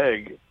wasn't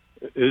Greg.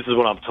 This is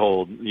what I'm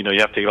told. You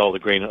have to take all the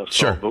grain of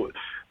salt. Sure.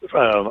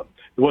 But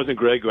it wasn't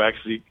Greg who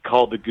actually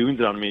called the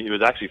goons on me. It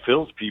was actually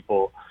Phil's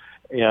people.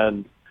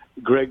 And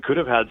Greg could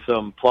have had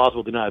some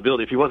plausible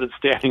deniability if he wasn't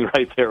standing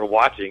right there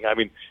watching. I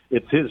mean,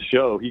 it's his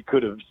show. He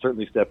could have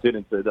certainly stepped in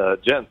and said,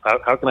 "Gents,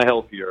 how can I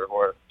help here?"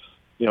 Or,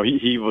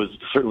 he was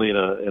certainly in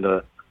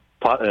a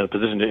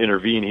position to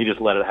intervene. He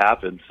just let it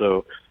happen.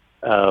 So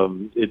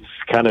it's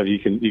kind of you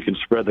can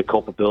spread the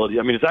culpability.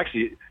 I mean, it's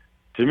actually,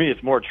 to me,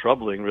 it's more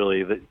troubling,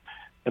 really.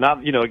 And I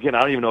don't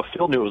even know if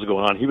Phil knew what was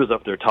going on. He was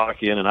up there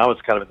talking, and I was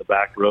kind of in the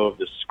back row of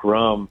this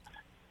scrum.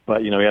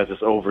 But, he has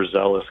this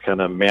overzealous kind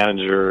of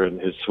manager,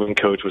 and his swing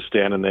coach was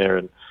standing there,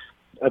 and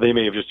they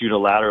may have just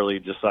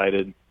unilaterally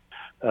decided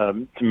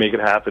to make it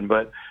happen.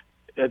 But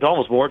it's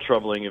almost more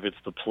troubling if it's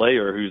the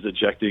player who's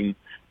ejecting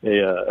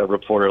a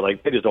reporter.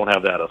 Like, they just don't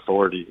have that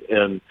authority.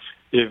 And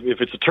if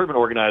it's a tournament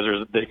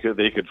organizer,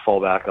 they could fall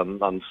back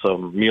on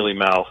some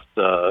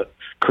mealy-mouthed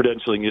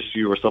credentialing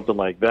issue or something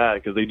like that,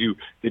 because they do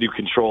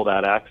control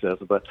that access.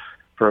 But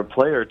for a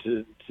player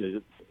to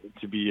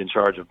be in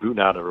charge of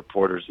booting out of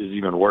reporters is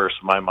even worse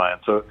in my mind.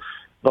 So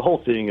the whole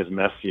thing is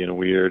messy and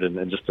weird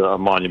and just a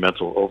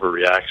monumental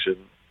overreaction.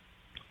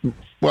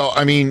 Well,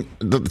 I mean,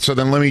 so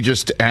then let me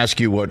just ask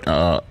you what,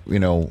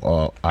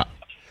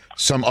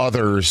 some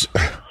others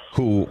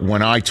who,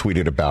 when I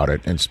tweeted about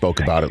it and spoke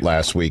about it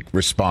last week,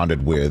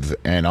 responded with,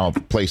 and I'll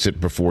place it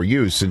before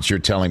you since you're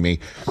telling me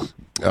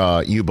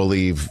you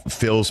believe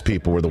Phil's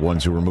people were the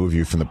ones who removed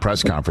you from the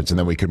press conference, and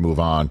then we could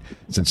move on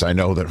since I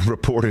know that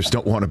reporters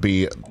don't want to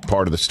be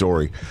part of the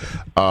story.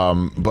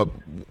 But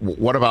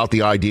what about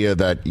the idea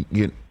that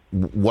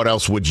what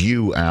else would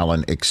you,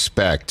 Alan,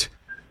 expect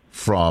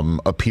from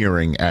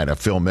appearing at a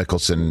Phil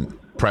Mickelson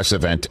press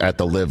event at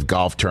the Live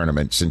Golf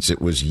Tournament, since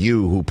it was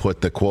you who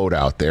put the quote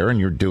out there and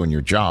you're doing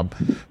your job?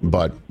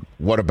 But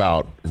what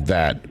about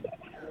that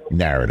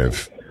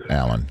narrative,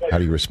 Alan? How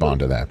do you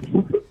respond to that?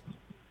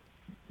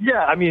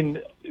 Yeah, I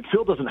mean,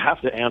 Phil doesn't have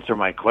to answer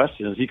my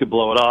questions. He could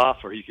blow it off,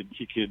 or he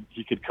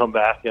could come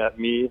back at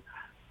me.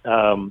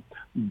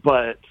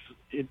 But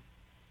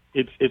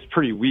it's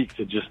pretty weak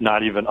to just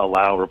not even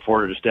allow a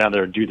reporter to stand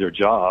there and do their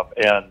job.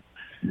 And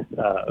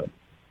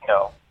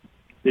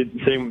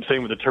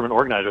same with the tournament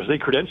organizers. They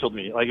credentialed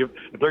me. Like if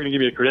they're going to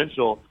give me a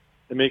credential,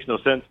 it makes no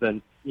sense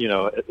then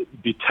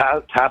be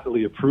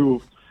tacitly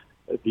approve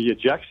the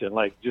ejection.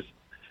 Like, just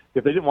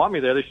if they didn't want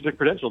me there, they should have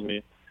credentialed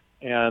me.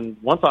 And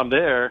once I'm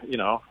there,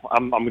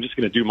 I'm just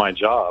going to do my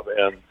job.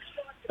 And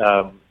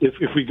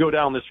if we go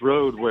down this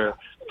road where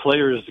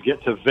players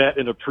get to vet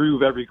and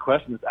approve every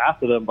question that's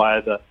asked of them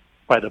by the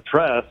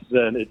press,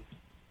 then it's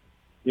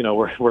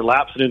we're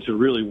lapsing into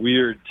really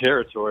weird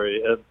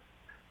territory. And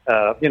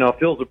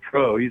Phil's a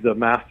pro. He's a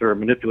master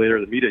manipulator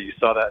of the media. You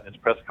saw that in his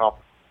press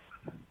conference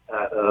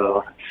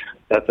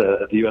at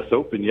the U.S.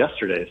 Open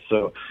yesterday.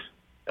 So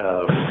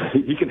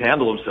he can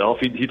handle himself.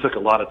 He took a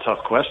lot of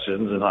tough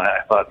questions, and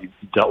I thought he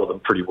dealt with them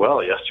pretty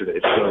well yesterday.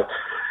 So,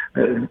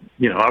 it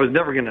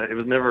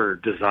was never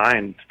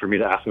designed for me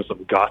to ask him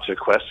some gotcha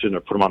question or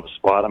put him on the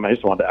spot. I mean, I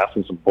just wanted to ask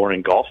him some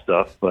boring golf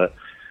stuff, but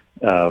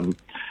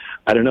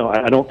I don't know.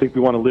 I don't think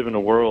we want to live in a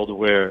world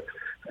where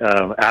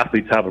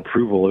athletes have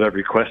approval of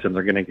every question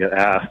they're going to get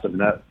asked. I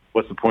mean,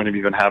 what's the point of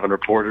even having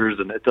reporters?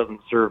 And it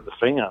doesn't serve the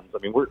fans. I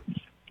mean, we're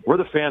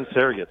the fan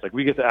surrogates. Like,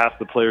 we get to ask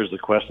the players the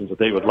questions that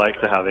they would like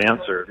to have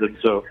answered. And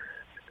so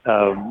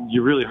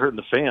you're really hurting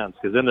the fans,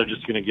 because then they're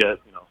just going to get,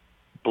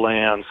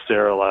 bland,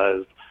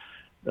 sterilized,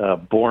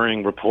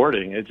 boring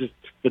reporting.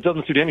 It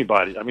doesn't suit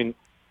anybody. I mean,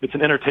 it's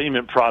an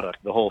entertainment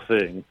product, the whole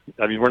thing.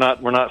 I mean, we're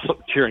not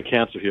curing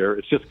cancer here.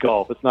 It's just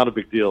golf. It's not a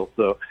big deal.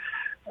 So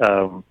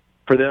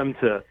for them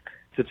to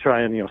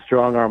try and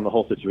strong arm the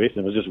whole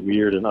situation was just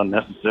weird and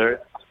unnecessary.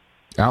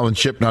 Alan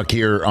Shipnuck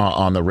here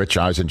on the Rich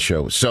Eisen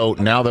Show. So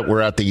now that we're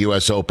at the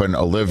U.S. Open,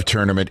 a live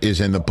tournament is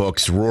in the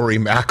books. Rory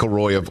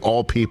McIlroy, of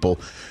all people,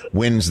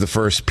 wins the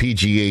first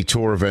PGA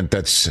Tour event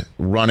that's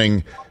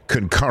running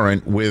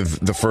concurrent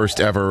with the first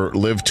ever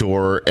live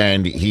tour,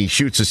 and he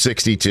shoots a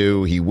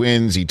 62. He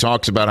wins. He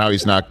talks about how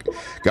he's not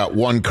got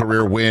one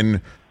career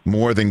win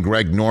more than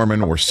Greg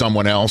Norman or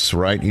someone else,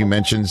 right? He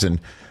mentions. And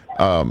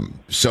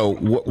so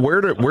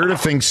where do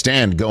things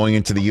stand going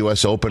into the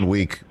U.S. Open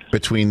week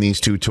between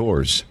these two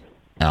tours,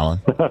 Alan?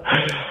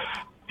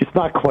 It's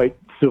not quite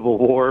civil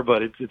war,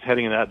 but it's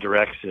heading in that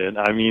direction.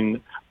 I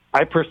mean,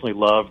 I personally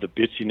love the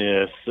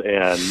bitchiness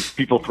and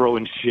people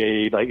throwing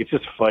shade. Like, it's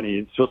just funny.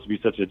 It's supposed to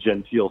be such a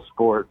genteel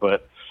sport,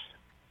 but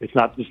it's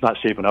not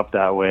shaping up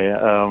that way.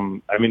 I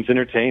mean, it's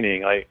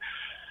entertaining.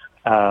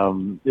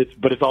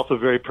 But it's also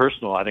very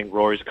personal. I think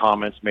Rory's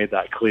comments made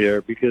that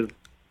clear, because,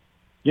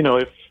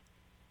 if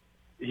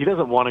he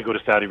doesn't want to go to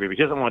Saudi Arabia,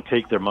 he doesn't want to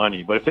take their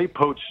money. But if they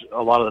poach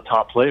a lot of the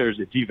top players,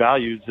 it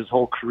devalues his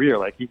whole career.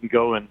 Like, he can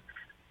go and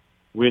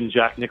win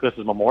Jack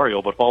Nicklaus's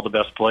memorial, but if all the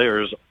best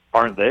players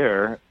aren't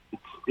there,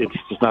 it's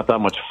just not that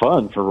much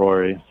fun for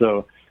Rory.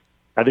 So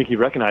I think he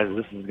recognizes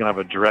this is going to have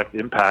a direct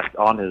impact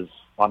on his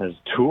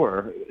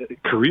tour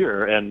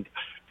career and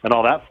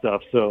all that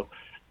stuff. So,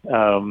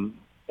 Rory's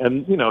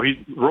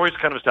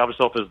kind of established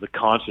himself as the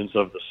conscience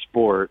of the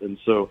sport, and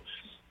so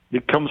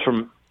it comes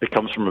from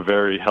a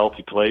very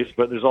healthy place.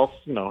 But there's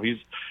also,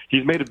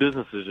 he's made a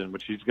business decision,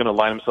 which he's going to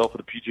align himself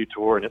with the PGA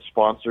Tour and its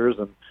sponsors,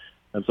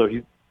 and so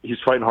he's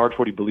fighting hard for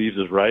what he believes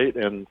is right.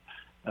 And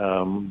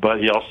but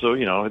he also,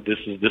 this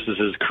is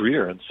his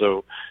career, and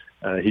so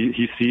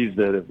he sees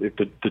that if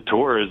the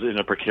tour is in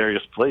a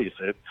precarious place,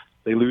 if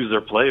they lose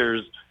their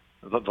players,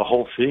 the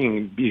whole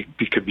thing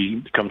could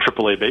become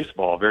AAA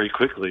baseball very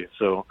quickly.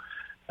 So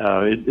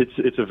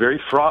it's a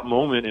very fraught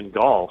moment in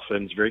golf,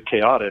 and it's very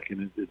chaotic,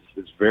 and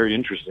it's very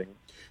interesting.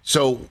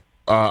 So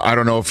I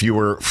don't know if you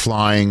were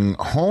flying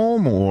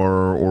home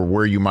or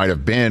where you might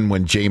have been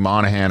when Jay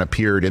Monahan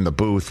appeared in the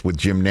booth with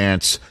Jim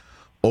Nantz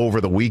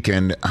over the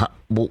weekend.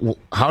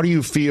 How do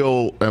you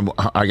feel?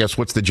 I guess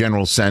what's the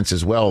general sense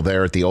as well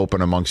there at the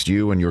Open amongst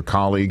you and your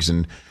colleagues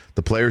and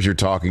the players you're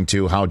talking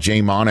to, how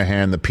Jay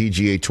Monahan, the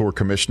PGA Tour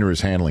commissioner,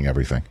 is handling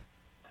everything?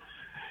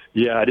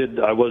 Yeah, I did.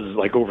 I was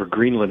over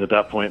Greenland at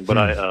that point, but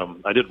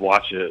I did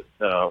watch it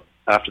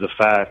after the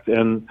fact.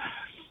 And,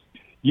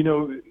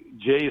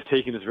 Jay is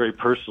taking this very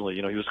personally.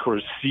 He was sort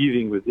of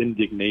seething with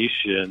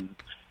indignation,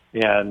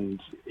 and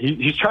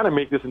he's trying to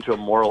make this into a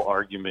moral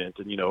argument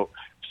and,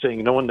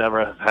 saying no one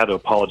ever had to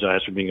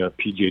apologize for being a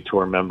PGA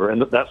Tour member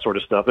and that sort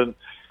of stuff. And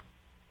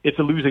it's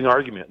a losing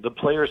argument. The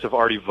players have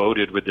already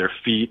voted with their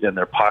feet and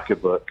their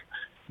pocketbook.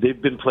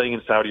 They've been playing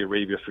in Saudi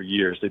Arabia for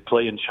years. They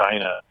play in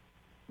China,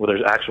 where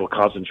there's actual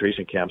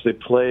concentration camps. They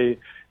play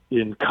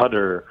in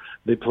Qatar.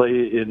 They play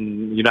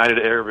in United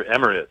Arab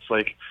Emirates.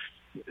 Like,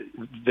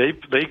 they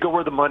go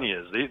where the money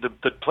is.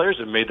 The players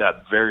have made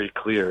that very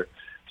clear.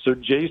 So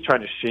Jay's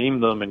trying to shame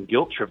them and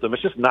guilt trip them.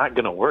 It's just not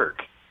going to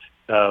work.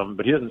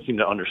 But he doesn't seem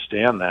to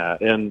understand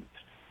that. And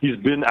he's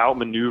been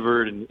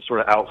outmaneuvered and sort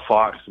of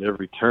outfoxed at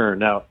every turn.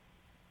 Now,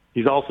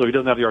 he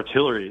doesn't have the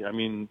artillery. I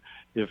mean,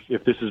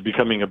 if this is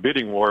becoming a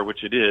bidding war,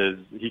 which it is,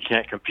 he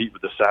can't compete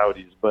with the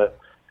Saudis. But,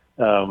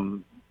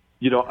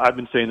 I've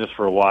been saying this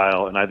for a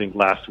while, and I think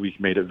last week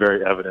made it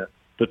very evident.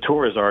 The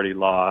tour is already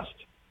lost.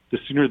 The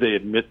sooner they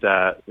admit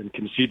that and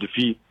concede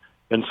defeat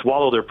and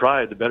swallow their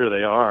pride, the better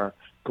they are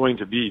going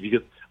to be.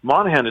 Because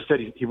Monahan has said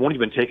he won't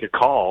even take a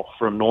call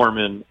from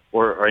Norman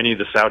or any of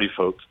the Saudi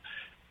folks.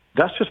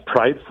 That's just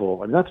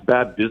prideful. I mean, that's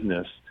bad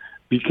business,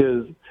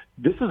 because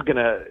the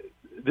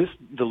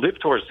LIV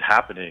Tour is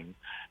happening,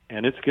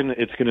 and it's gonna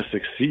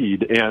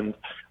succeed. And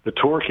the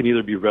tour can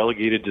either be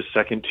relegated to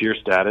second tier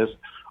status,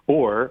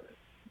 or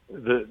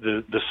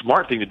the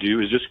smart thing to do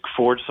is just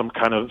forge some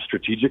kind of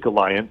strategic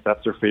alliance.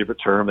 That's their favorite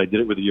term. They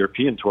did it with the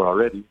European Tour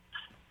already.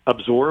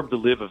 Absorb the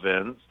LIV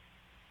events,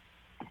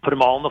 put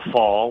them all in the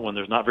fall when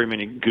there's not very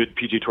many good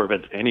PGA Tour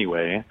events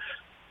anyway,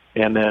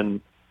 and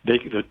then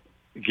the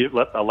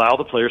allow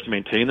the players to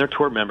maintain their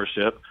tour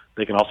membership.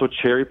 They can also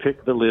cherry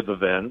pick the live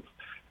events,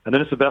 and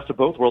then it's the best of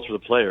both worlds for the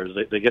players.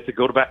 They get to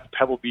go back to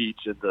Pebble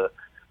Beach and the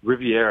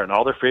Riviera and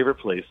all their favorite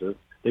places.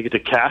 They get to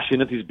cash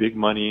in at these big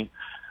money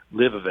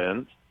live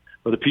events.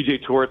 For the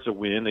PGA Tour, it's a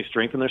win. They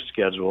strengthen their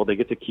schedule. They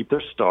get to keep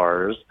their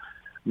stars.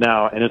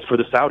 Now, and it's for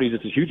the Saudis,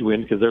 it's a huge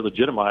win because they're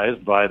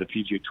legitimized by the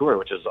PGA Tour,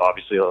 which is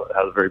obviously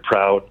has a very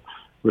proud,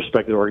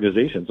 respected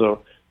organization.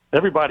 So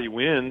everybody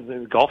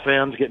wins. Golf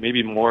fans get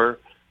maybe more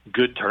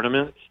good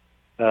tournaments,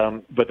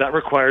 but that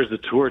requires the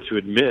Tour to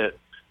admit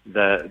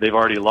that they've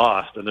already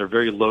lost, and they're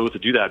very loath to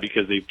do that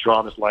because they've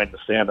drawn this line in the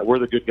sand that we're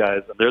the good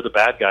guys and they're the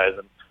bad guys,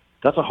 and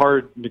that's a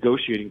hard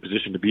negotiating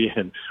position to be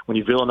in when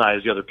you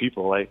villainize the other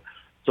people. Like,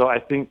 so I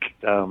think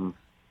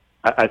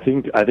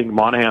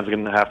Monahan's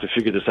going to have to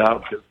figure this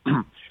out because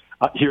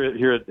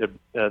here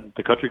at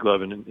the Country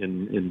Club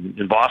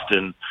in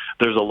Boston,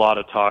 there's a lot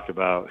of talk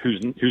about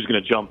who's going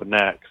to jump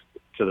next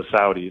to the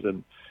Saudis,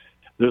 and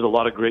there's a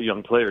lot of great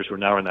young players who are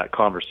now in that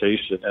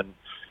conversation. And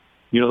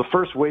the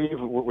first wave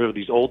where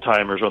these old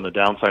timers on the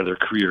downside of their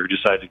career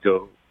decide to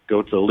go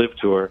to the LIV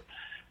Tour,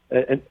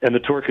 and the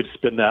Tour could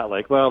spin that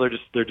like, well,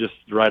 they're just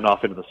riding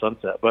off into the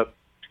sunset. But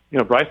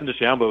Bryson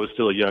DeChambeau is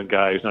still a young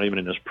guy who's not even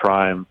in his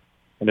prime.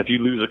 And if you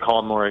lose a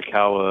Colin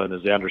Morikawa and a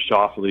Xander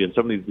Schauffele and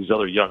some of these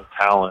other young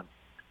talents,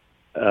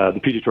 the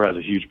PGA Tour has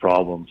a huge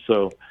problem.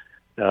 So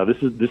this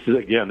is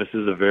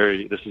a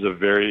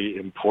very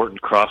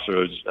important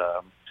crossroads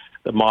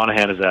that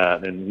Monahan is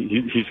at, and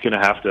he's going to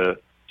have to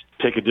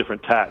take a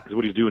different tack because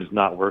what he's doing is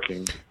not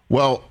working.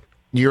 Well,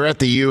 you're at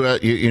the a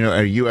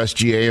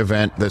USGA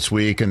event this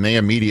week, and they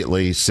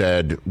immediately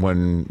said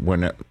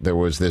when there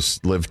was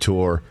this LIV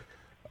Tour,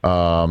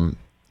 I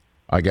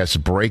guess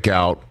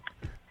breakout.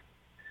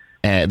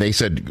 And they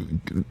said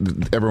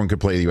everyone could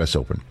play the U.S.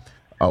 Open.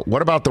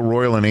 What about the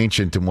Royal and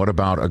Ancient, and what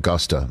about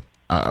Augusta?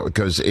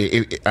 Because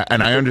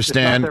I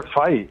understand it's not their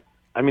fight.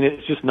 I mean,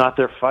 it's just not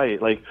their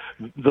fight. Like,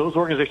 those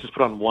organizations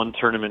put on one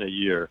tournament a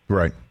year,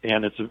 right?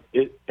 And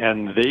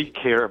and they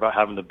care about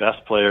having the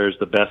best players,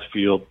 the best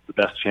field, the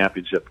best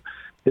championship.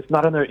 It's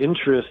not in their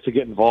interest to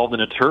get involved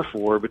in a turf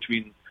war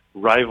between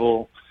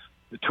rival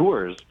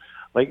tours.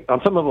 Like,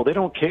 on some level, they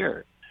don't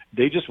care.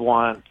 They just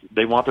want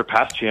their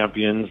past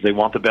champions. They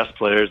want the best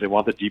players. They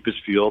want the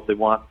deepest field. They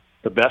want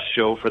the best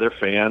show for their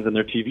fans and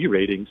their TV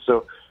ratings.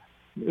 So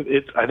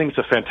I think it's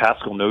a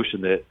fantastical notion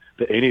that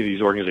any of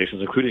these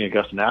organizations, including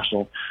Augusta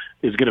National,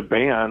 is going to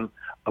ban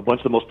a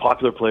bunch of the most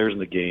popular players in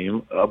the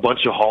game, a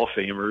bunch of Hall of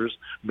Famers,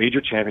 major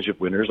championship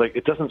winners. Like,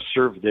 it doesn't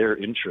serve their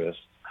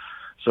interests.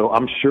 So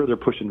I'm sure they're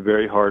pushing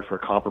very hard for a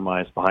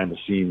compromise behind the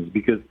scenes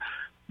because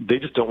they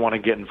just don't want to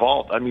get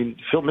involved. I mean,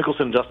 Phil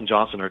Mickelson and Dustin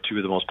Johnson are two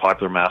of the most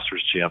popular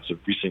Masters champs of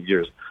recent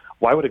years.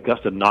 Why would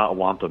Augusta not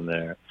want them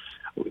there?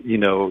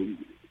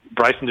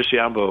 Bryson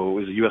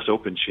DeChambeau is a U.S.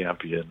 Open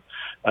champion.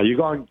 You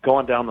go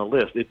on down the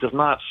list. It does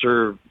not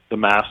serve the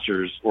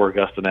Masters or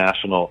Augusta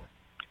National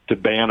to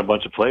ban a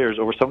bunch of players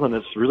over something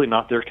that's really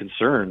not their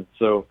concern.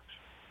 So,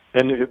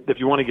 and if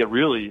you want to get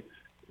really,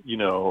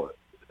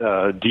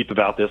 deep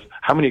about this,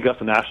 how many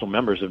Augusta National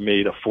members have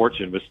made a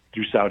fortune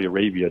through Saudi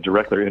Arabia,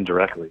 directly or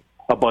indirectly?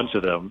 A bunch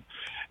of them.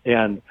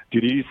 And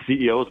do these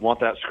CEOs want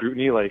that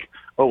scrutiny? Like,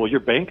 oh, well, your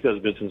bank does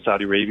business in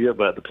Saudi Arabia,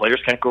 but the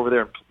players can't go over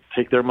there and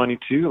take their money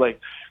too?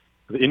 Like,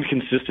 the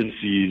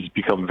inconsistencies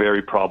become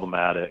very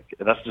problematic.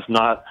 And that's just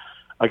not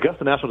 –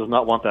 Augusta National does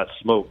not want that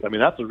smoke. I mean,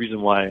 that's the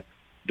reason why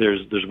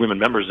there's women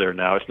members there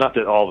now. It's not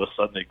that all of a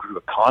sudden they grew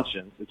a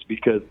conscience. It's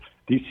because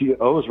these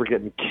CEOs were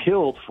getting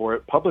killed for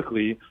it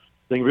publicly,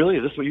 saying, really,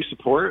 is this what you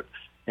support?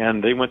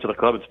 And they went to the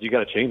club and said, you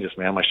got to change this,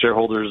 man. My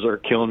shareholders are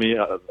killing me.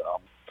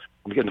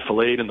 I'm getting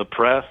filleted in the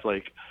press.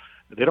 Like,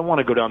 they don't want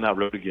to go down that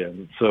road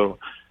again. So,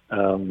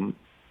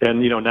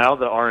 now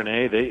the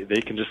RNA,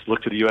 they can just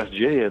look to the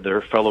USGA and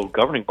their fellow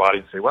governing body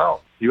and say,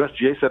 well, the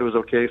USGA said it was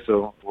okay,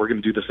 so we're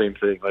going to do the same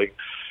thing. Like,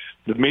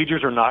 the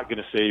majors are not going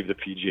to save the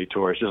PGA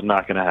Tour. It's just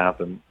not going to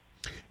happen.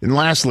 And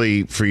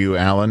lastly, for you,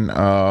 Alan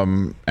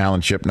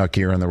Shipnuck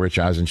here on the Rich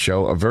Eisen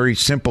Show, a very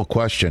simple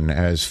question,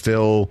 as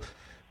Phil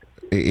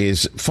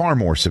is far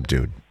more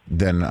subdued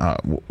than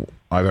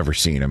I've ever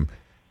seen him.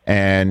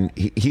 And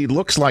he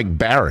looks like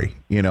Barry.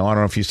 I don't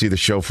know if you see the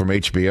show from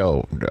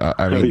HBO.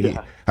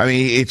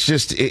 It's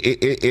just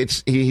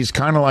he's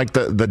kind of like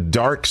the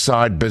dark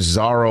side,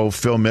 bizarro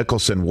Phil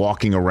Mickelson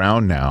walking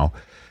around now.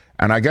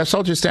 And I guess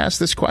I'll just ask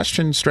this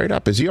question straight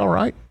up: is he all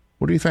right?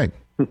 What do you think,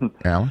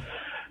 Alan?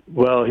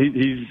 Well,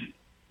 he's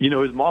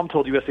his mom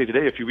told USA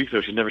Today a few weeks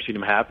ago she'd never seen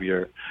him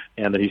happier,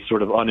 and that he's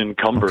sort of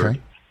unencumbered.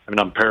 Okay. I mean,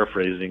 I'm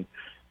paraphrasing.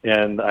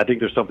 And I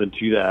think there's something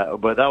to that.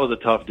 But that was a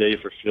tough day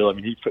for Phil. I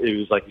mean, it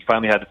was like he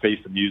finally had to face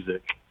the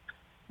music.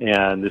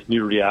 And this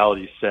new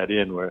reality set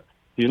in where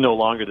he's no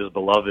longer this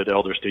beloved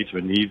elder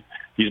statesman.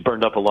 He's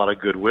burned up a lot of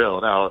goodwill.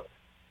 Now,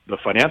 the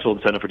financial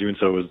incentive for doing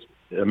so was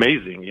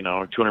amazing,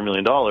 $200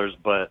 million.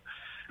 But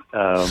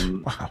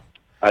wow.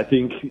 I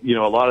think,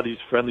 a lot of these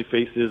friendly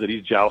faces that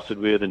he's jousted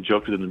with and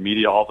joked with in the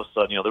media, all of a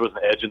sudden, there was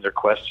an edge in their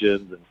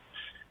questions. And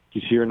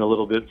he's hearing a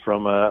little bit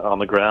from on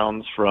the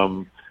grounds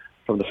from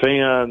from the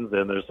fans,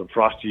 and there's some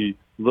frosty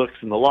looks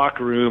in the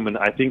locker room. And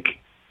I think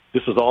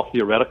this was all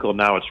theoretical.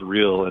 Now it's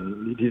real,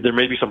 and there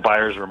may be some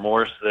buyer's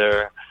remorse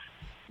there,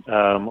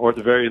 or at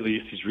the very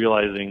least, he's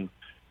realizing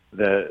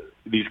that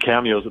these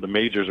cameos at the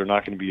majors are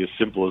not going to be as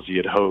simple as he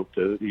had hoped.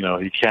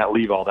 He can't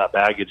leave all that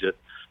baggage at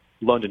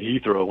London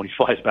Heathrow when he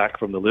flies back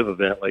from the live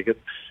event like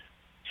it.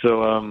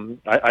 So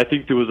I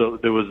think there was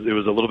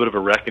a little bit of a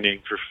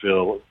reckoning for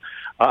Phil.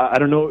 I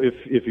don't know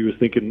if he was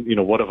thinking,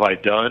 what have I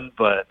done?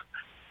 But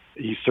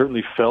he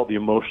certainly felt the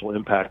emotional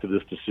impact of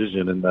this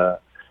decision, and I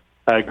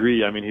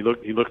agree. I mean, he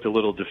looked a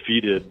little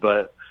defeated,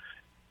 but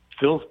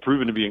Phil's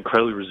proven to be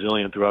incredibly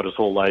resilient throughout his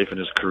whole life and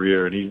his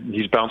career, and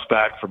he's bounced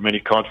back from many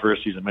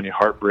controversies and many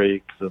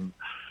heartbreaks, and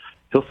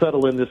he'll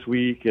settle in this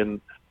week. And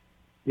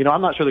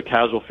I'm not sure the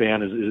casual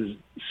fan is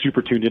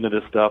super tuned into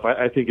this stuff.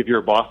 I think if you're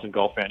a Boston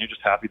golf fan, you're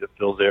just happy that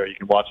Phil's there. You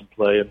can watch him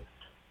play, and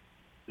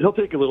he'll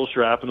take a little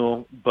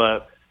shrapnel,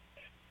 but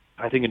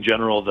I think in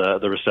general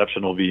the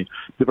reception will be,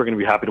 people are going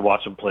to be happy to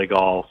watch him play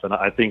golf, and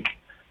I think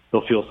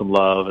he'll feel some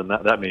love, and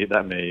that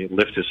may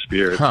lift his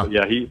spirits. But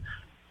yeah,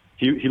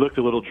 he looked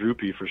a little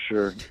droopy for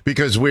sure.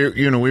 Because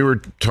we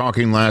were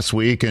talking last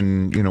week,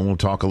 and we'll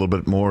talk a little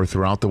bit more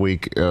throughout the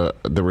week.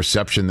 The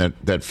reception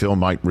that Phil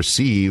might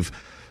receive.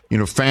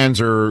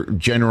 Fans are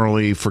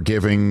generally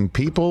forgiving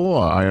people.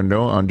 I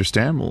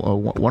understand.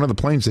 One of the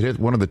planes that hit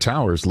one of the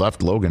towers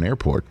left Logan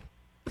Airport,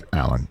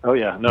 Alan. Oh,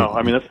 yeah. No,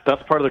 I mean,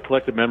 that's part of the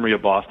collective memory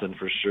of Boston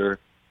for sure.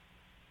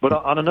 But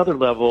on another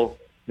level,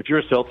 if you're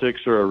a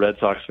Celtics or a Red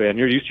Sox fan,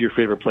 you're used to your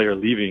favorite player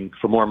leaving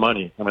for more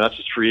money. I mean, that's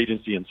just free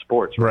agency in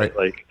sports, right?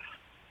 Like,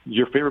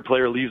 your favorite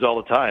player leaves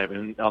all the time,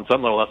 and on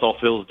some level, that's all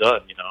Phil's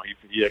done.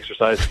 He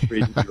exercised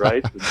free agency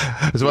rights.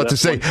 I was about to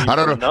say, I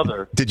don't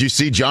know. Did you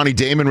see Johnny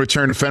Damon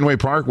return to Fenway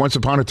Park once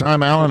upon a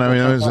time, Alan? I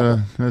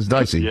mean, it was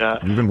dicey. Yeah,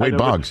 even Wade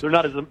Boggs. They're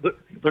not as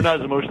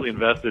emotionally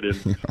invested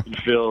in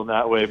Phil in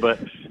that way.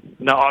 But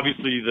now,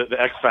 obviously, the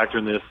X factor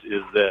in this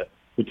is that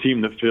the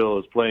team that Phil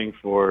is playing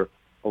for,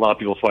 a lot of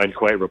people find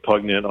quite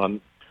repugnant on.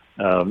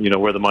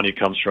 Where the money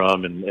comes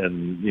from,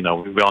 and we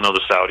all know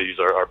the Saudis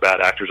are bad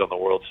actors on the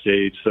world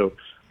stage. So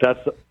that's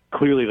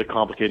clearly the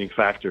complicating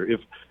factor.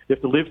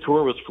 If the LIV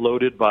Tour was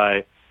floated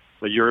by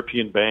a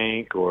European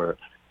bank or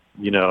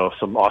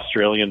some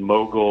Australian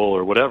mogul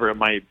or whatever it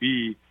might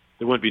be,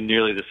 there wouldn't be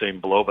nearly the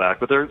same blowback.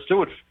 But there still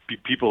would be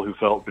people who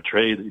felt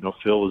betrayed that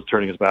Phil was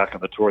turning his back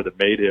on the tour that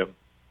made him.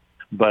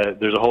 But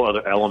there's a whole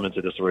other element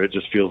to this where it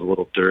just feels a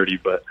little dirty.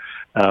 But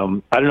I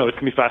don't know. It's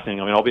going to be fascinating.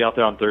 I mean, I'll be out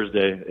there on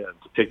Thursday to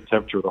take the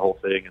temperature of the whole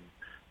thing,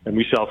 and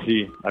we shall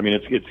see. I mean,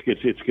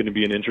 it's going to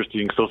be an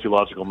interesting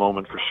sociological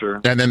moment for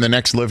sure. And then the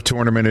next LIV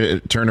tournament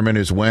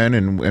is when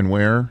and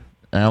where,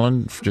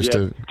 Alan?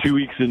 2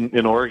 weeks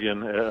in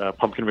Oregon,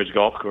 Pumpkin Ridge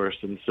Golf Course.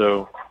 And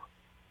so,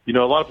 a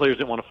lot of players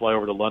didn't want to fly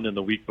over to London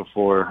the week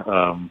before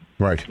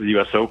the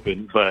U.S.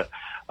 Open. But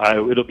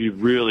it'll be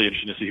really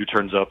interesting to see who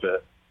turns up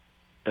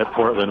at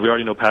Portland. We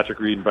already know Patrick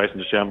Reed and Bryson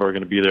DeChambeau are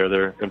going to be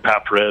there. And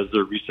Pat Perez,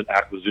 they're recent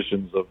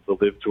acquisitions of the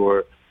LIV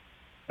Tour.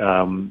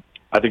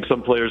 I think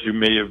some players who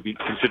may have been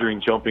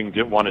considering jumping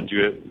didn't want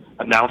to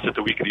announce it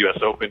the week of the U.S.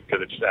 Open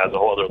because it just adds a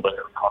whole other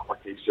layer of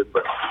complication.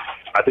 But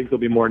I think there'll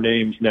be more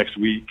names next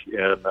week,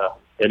 and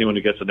anyone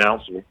who gets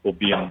announced will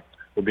be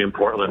in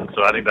Portland.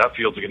 So I think that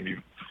field's going to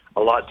be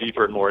a lot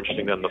deeper and more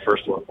interesting than the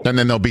first one. And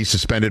then they'll be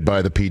suspended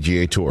by the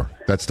PGA Tour.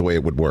 That's the way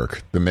it would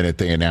work. The minute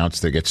they announce,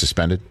 they get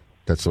suspended.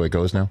 That's the way it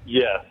goes now?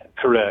 Yeah,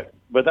 correct.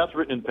 But that's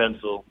written in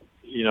pencil,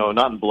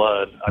 not in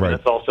blood. I mean,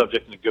 it's all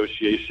subject to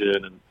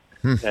negotiation,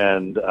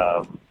 and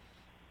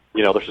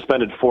they're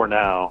suspended for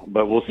now,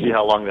 but we'll see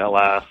how long that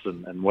lasts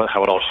and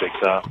how it all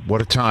shakes out.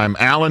 What a time.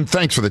 Alan,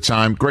 thanks for the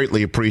time.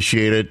 Greatly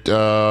appreciate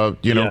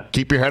it.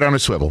 Keep your head on a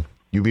swivel.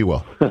 You be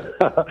well. All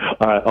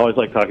right. Always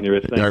like talking to you,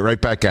 Rich. Thanks. All right,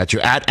 right back at you.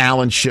 At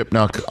Alan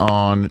Shipnuck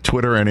on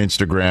Twitter and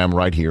Instagram,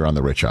 right here on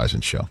The Rich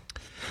Eisen Show.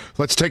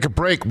 Let's take a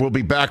break. We'll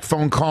be back.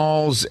 Phone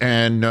calls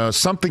and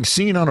something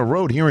seen on a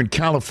road here in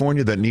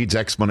California that needs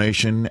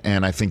explanation,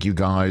 and I think you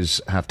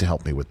guys have to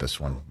help me with this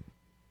one.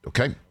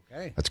 Okay?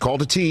 That's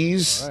called a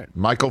tease. Right.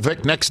 Michael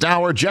Vick next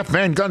hour. Jeff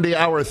Van Gundy,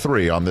 hour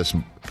 3 on this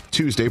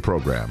Tuesday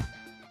program.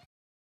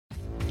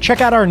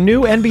 Check out our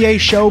new NBA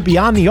show,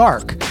 Beyond the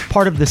Arc,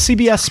 part of the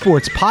CBS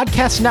Sports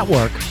Podcast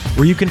Network,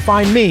 where you can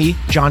find me,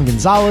 John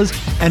Gonzalez,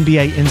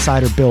 NBA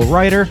insider Bill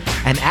Ryder,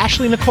 and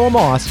Ashley Nicole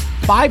Moss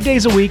 5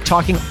 days a week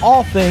talking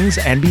all things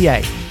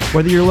NBA.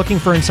 Whether you're looking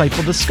for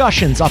insightful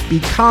discussions,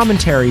 upbeat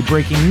commentary,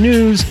 breaking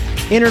news,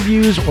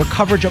 interviews, or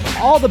coverage of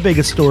all the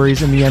biggest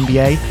stories in the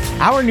NBA,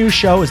 our new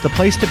show is the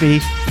place to be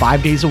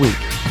 5 days a week.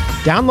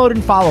 Download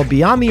and follow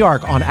Beyond the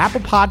Arc on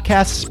Apple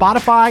Podcasts,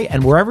 Spotify,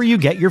 and wherever you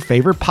get your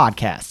favorite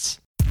podcasts.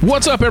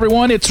 What's up,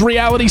 everyone? It's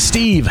Reality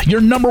Steve,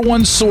 your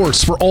 #1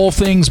 source for all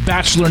things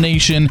Bachelor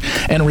Nation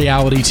and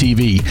reality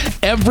TV.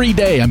 Every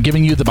day, I'm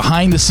giving you the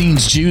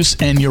behind-the-scenes juice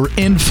and your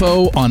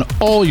info on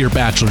all your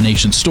Bachelor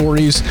Nation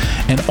stories,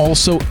 and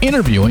also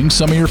interviewing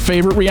some of your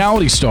favorite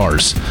reality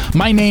stars.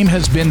 My name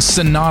has been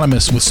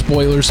synonymous with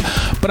spoilers,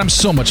 but I'm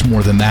so much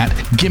more than that.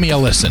 Give me a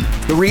listen.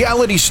 The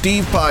Reality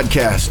Steve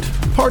Podcast.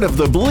 part of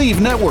the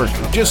Believe Network.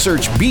 Just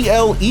search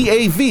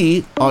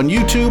BLEAV on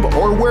YouTube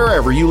or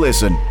wherever you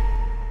listen.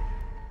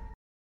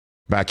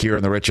 Back here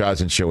on the Rich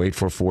Eisen Show,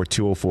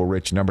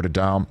 844-204-RICH, number to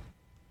dial.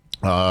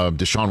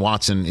 Deshaun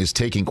Watson is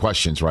taking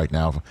questions right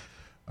now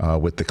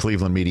with the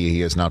Cleveland media. He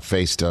has not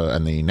faced,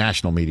 and the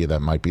national media that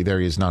might be there,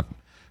 he has not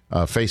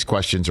faced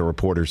questions or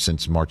reporters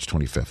since March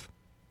 25th.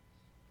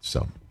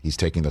 So he's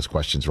taking those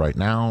questions right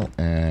now,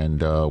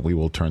 and we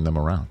will turn them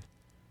around.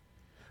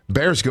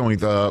 Bills going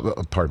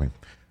through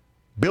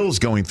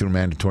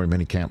mandatory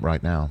minicamp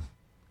right now.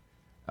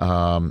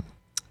 A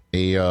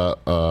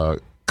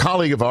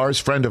colleague of ours,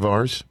 friend of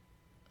ours,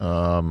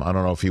 I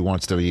don't know if he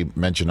wants to be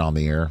mentioned on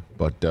the air,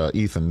 but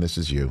Ethan, this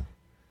is you.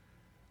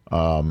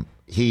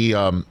 He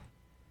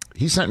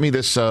sent me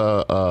this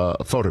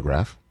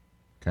photograph.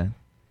 Okay,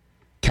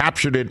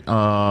 captured it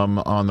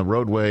on the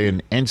roadway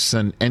in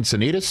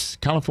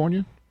Encinitas,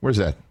 California. Where's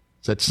that?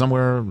 Is that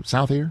somewhere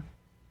south here?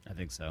 I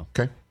think so.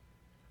 Okay,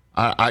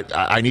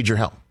 I need your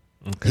help.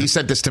 Okay. He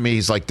sent this to me.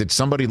 He's like, "Did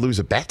somebody lose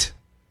a bet?"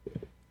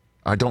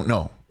 I don't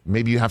know.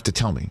 Maybe you have to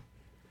tell me.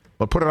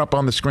 But put it up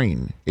on the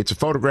screen. It's a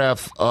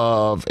photograph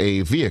of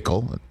a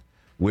vehicle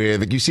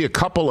with, you see a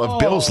couple of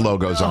Bills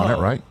logos on it,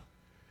 right?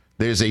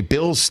 There's a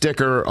Bills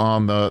sticker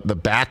on the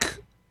back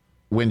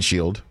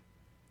windshield,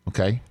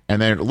 okay?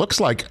 And then it looks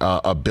like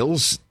a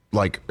Bills,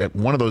 like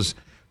one of those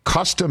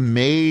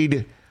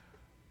custom-made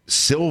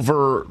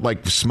silver,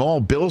 like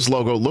small Bills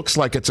logo. Looks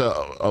like it's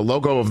a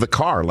logo of the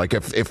car. Like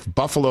if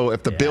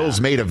the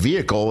Bills made a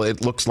vehicle,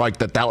 it looks like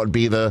that would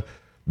be the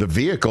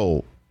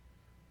vehicle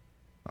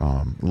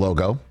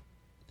logo.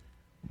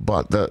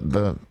 But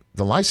the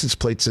license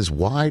plate says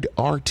wide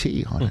RT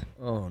on it.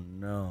 Oh,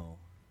 no.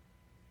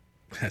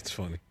 That's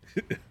funny.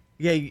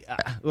 Yeah.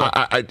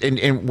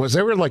 And was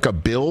there like a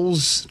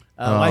Bills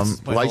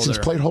license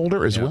plate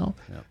holder as well?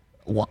 Yep.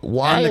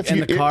 Why?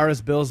 And the car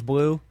is Bills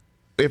blue?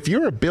 If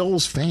you're a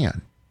Bills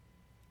fan,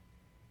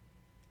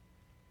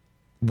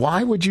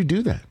 why would you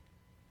do that?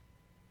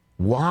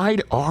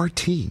 Wide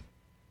RT.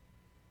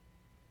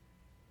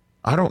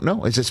 I don't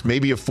know. Is this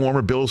maybe a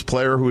former Bills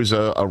player who's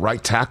a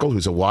right tackle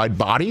who's a wide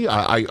body?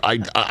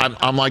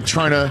 I'm like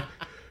trying to.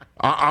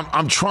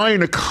 I'm trying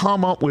to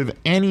come up with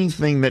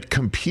anything that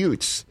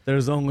computes.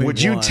 There's only.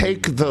 Would you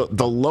take the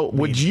low?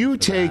 Would you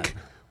take?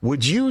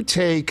 Would you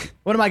take?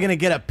 What am I going to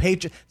get? A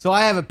Patriot? So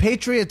I have a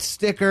Patriot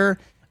sticker,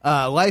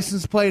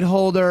 license plate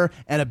holder,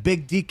 and a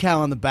big decal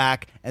on the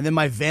back, and then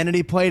my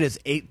vanity plate is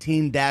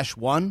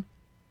 18-1.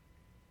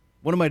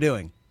 What am I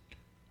doing?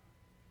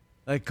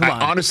 Like, come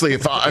on. Honestly,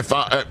 if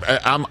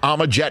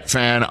I'm a Jet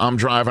fan, I'm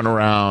driving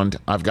around.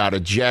 I've got a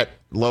Jet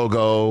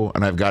logo,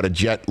 and I've got a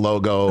Jet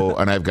logo,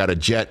 and I've got a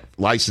Jet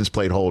license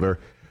plate holder.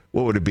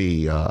 What would it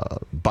be?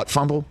 Butt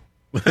fumble?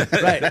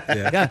 Right.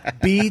 Yeah.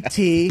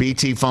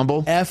 BT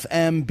fumble.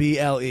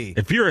 FMBLE.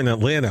 If you're an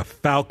Atlanta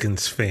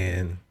Falcons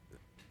fan,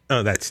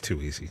 that's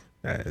too easy.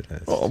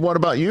 What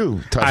about you,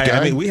 tough guy?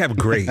 I mean, we have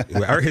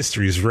our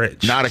history is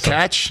rich. Not a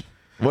catch?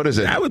 What is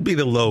it? That would be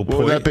the low point.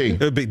 What would that be? It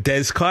would be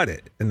Dez caught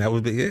it, and that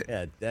would be it.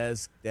 Yeah,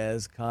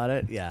 Dez caught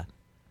it. Yeah.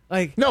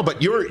 Like no,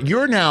 but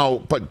you're now.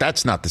 But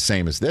that's not the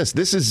same as this.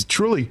 This is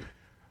truly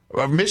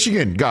a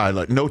Michigan guy.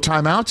 Like no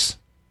timeouts.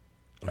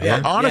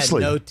 Yeah,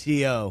 honestly, no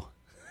TO.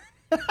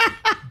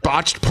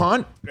 Botched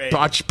punt,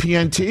 botched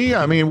PNT.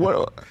 I mean,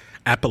 what?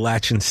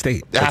 Appalachian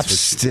State. App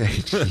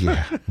State.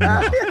 Yeah.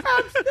 No.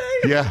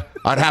 Yeah.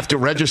 I'd have to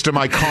register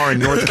my car in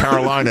North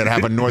Carolina and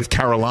have a North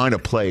Carolina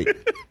plate.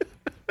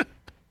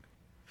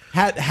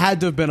 Had to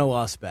have been a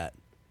lost bet.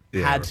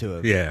 Yeah, had to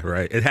have. Yeah,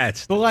 right. It had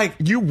to. But like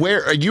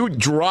you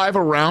drive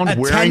around a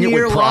wearing it with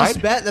 10-year pride?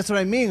 lost bet. That's what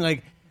I mean.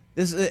 Like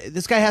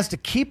this guy has to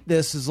keep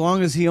this as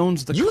long as he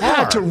owns the car. You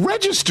had to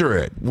register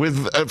it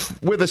with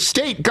a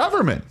state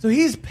government. So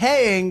he's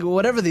paying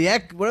whatever the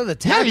tax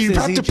is. Yeah, you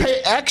have to pay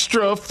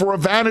extra for a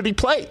vanity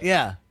plate.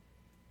 Yeah.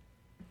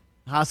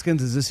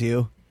 Hoskins, is this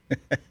you?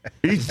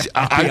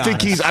 I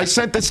think I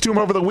sent this to him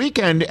over the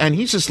weekend, and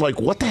he's just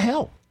like, "What the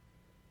hell?"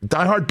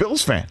 Diehard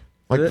Bills fan.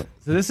 Like, so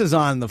this is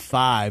on the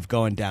 5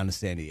 going down to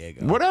San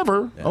Diego.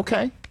 Whatever. Yeah.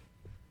 Okay.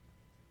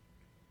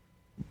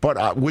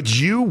 But would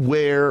you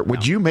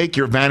make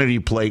your vanity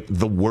plate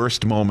the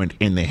worst moment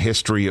in the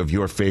history of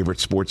your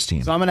favorite sports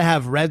team? So I'm going to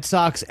have Red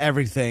Sox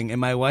everything,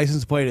 and my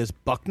license plate is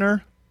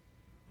Buckner.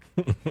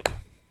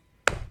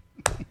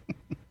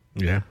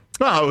 Yeah.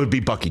 Well, it would be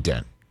Bucky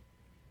Dent.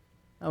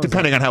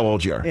 Depending on how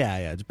old you are.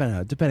 Yeah, depending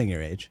on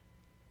your age.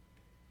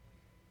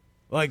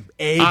 Like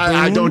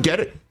I don't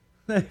get it.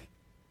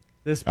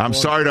 I'm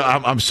sorry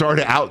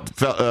to out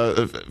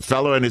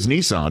fellow and his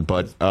Nissan,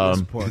 but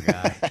this poor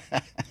guy.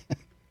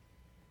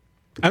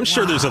 I'm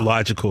sure there's a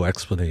logical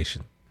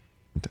explanation.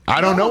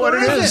 I don't know what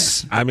it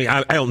is. I mean,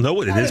 I don't know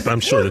what it is, but I'm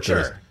sure that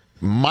there's.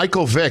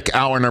 Michael Vick,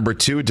 hour number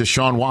 2.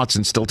 Deshaun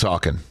Watson still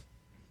talking.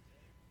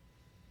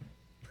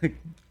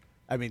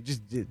 I mean,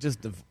 just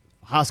the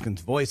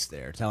Hoskins' voice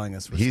there telling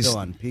us we're still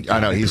on peak.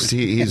 I know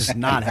he's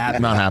not happy.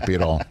 Not happy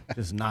at all.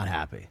 Just not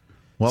happy.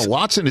 Well,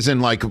 Watson is in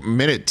like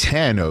minute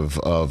 10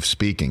 of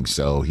speaking,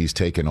 so he's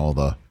taken all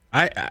the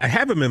I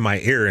have him in my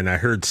ear, and I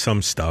heard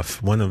some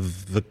stuff. One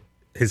of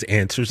his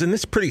answers, and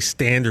it's pretty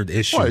standard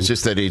issue. Well, it's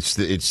just that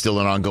it's still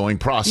an ongoing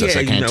process.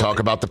 Yeah, I can't talk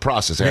about the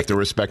process. I have to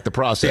respect the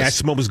process. They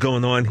asked him what was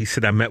going on. He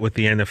said, I met with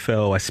the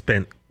NFL. I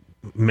spent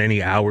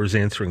many hours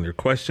answering their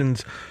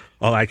questions.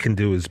 All I can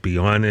do is be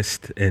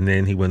honest. And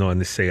then he went on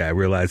to say, I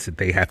realized that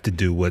they have to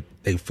do what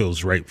they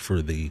feels right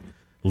for the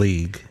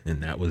league.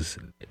 And that was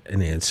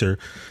an answer.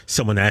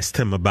 Someone asked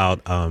him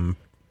about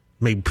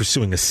maybe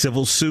pursuing a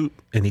civil suit,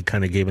 and he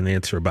kind of gave an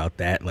answer about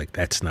that. Like,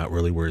 that's not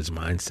really where his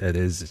mindset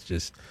is. It's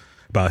just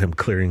about him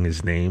clearing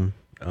his name.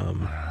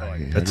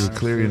 That's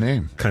clear your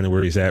name. Kind of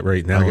where he's at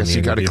right now. I guess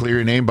you got to clear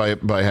your name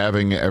by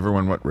having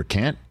everyone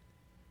recant?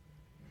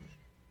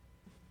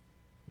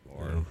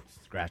 Or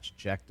scratch a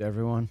check to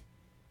everyone?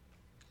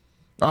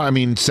 I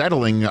mean,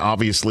 settling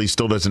obviously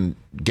still doesn't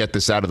get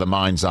this out of the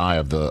mind's eye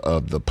of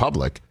the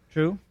public.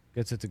 True.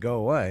 Gets it to go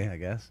away, I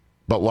guess.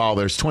 But while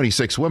there's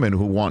 26 women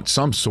who want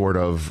some sort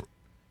of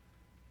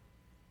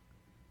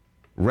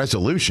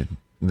resolution,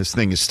 this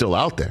thing is still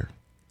out there.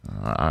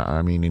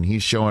 I mean, and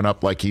he's showing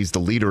up like he's the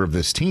leader of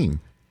this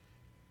team,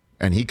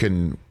 and he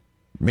can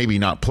maybe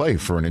not play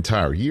for an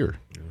entire year.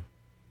 Yeah.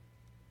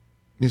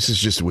 This is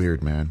just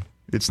weird, man.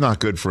 It's not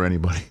good for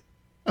anybody.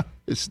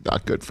 It's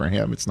not good for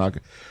him. It's not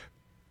good.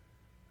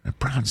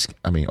 Brown's,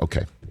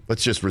 okay.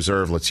 Let's just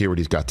reserve. Let's hear what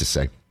he's got to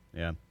say.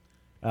 Yeah.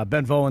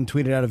 Ben Volen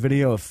tweeted out a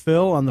video of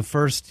Phil on the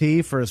first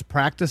tee for his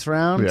practice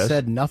round. Yes.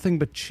 Said nothing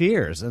but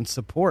cheers and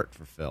support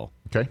for Phil.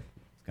 Okay.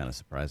 It's kind of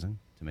surprising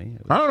to me.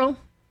 I don't know.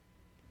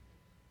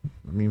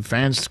 I mean,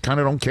 fans kind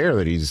of don't care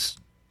that he's...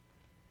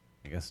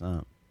 I guess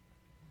not.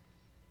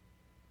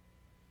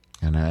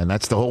 And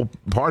that's the whole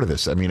part of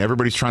this. I mean,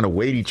 everybody's trying to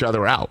wait each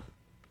other out.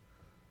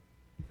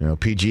 You know,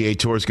 PGA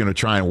Tour is going to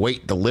try and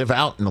wait the live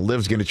out, and the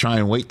live's going to try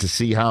and wait to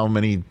see how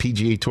many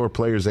PGA Tour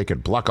players they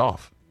could pluck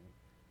off.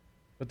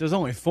 But there's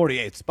only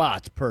 48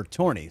 spots per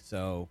tourney,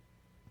 so...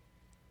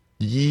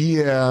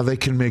 Yeah, they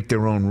can make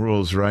their own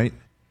rules, right?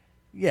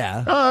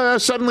 Yeah.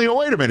 Suddenly,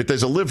 wait a minute,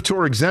 there's a live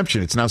tour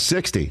exemption. It's now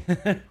 60.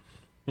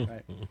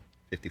 Right.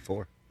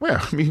 54.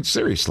 Well, I mean,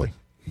 seriously.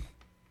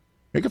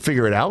 They can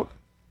figure it out.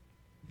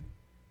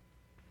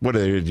 What are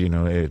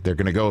they, they're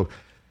going to go...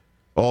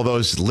 All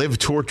those live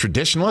tour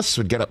traditionalists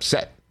would get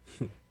upset.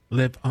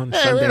 Live on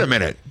Hey, Sunday. wait a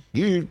minute.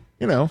 You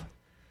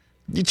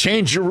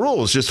changed your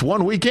rules just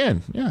one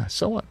weekend. Yeah,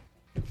 so what?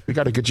 We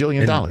got $1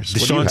 gajillion.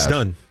 Deshaun's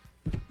done.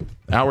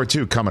 Hour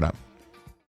 2 coming up.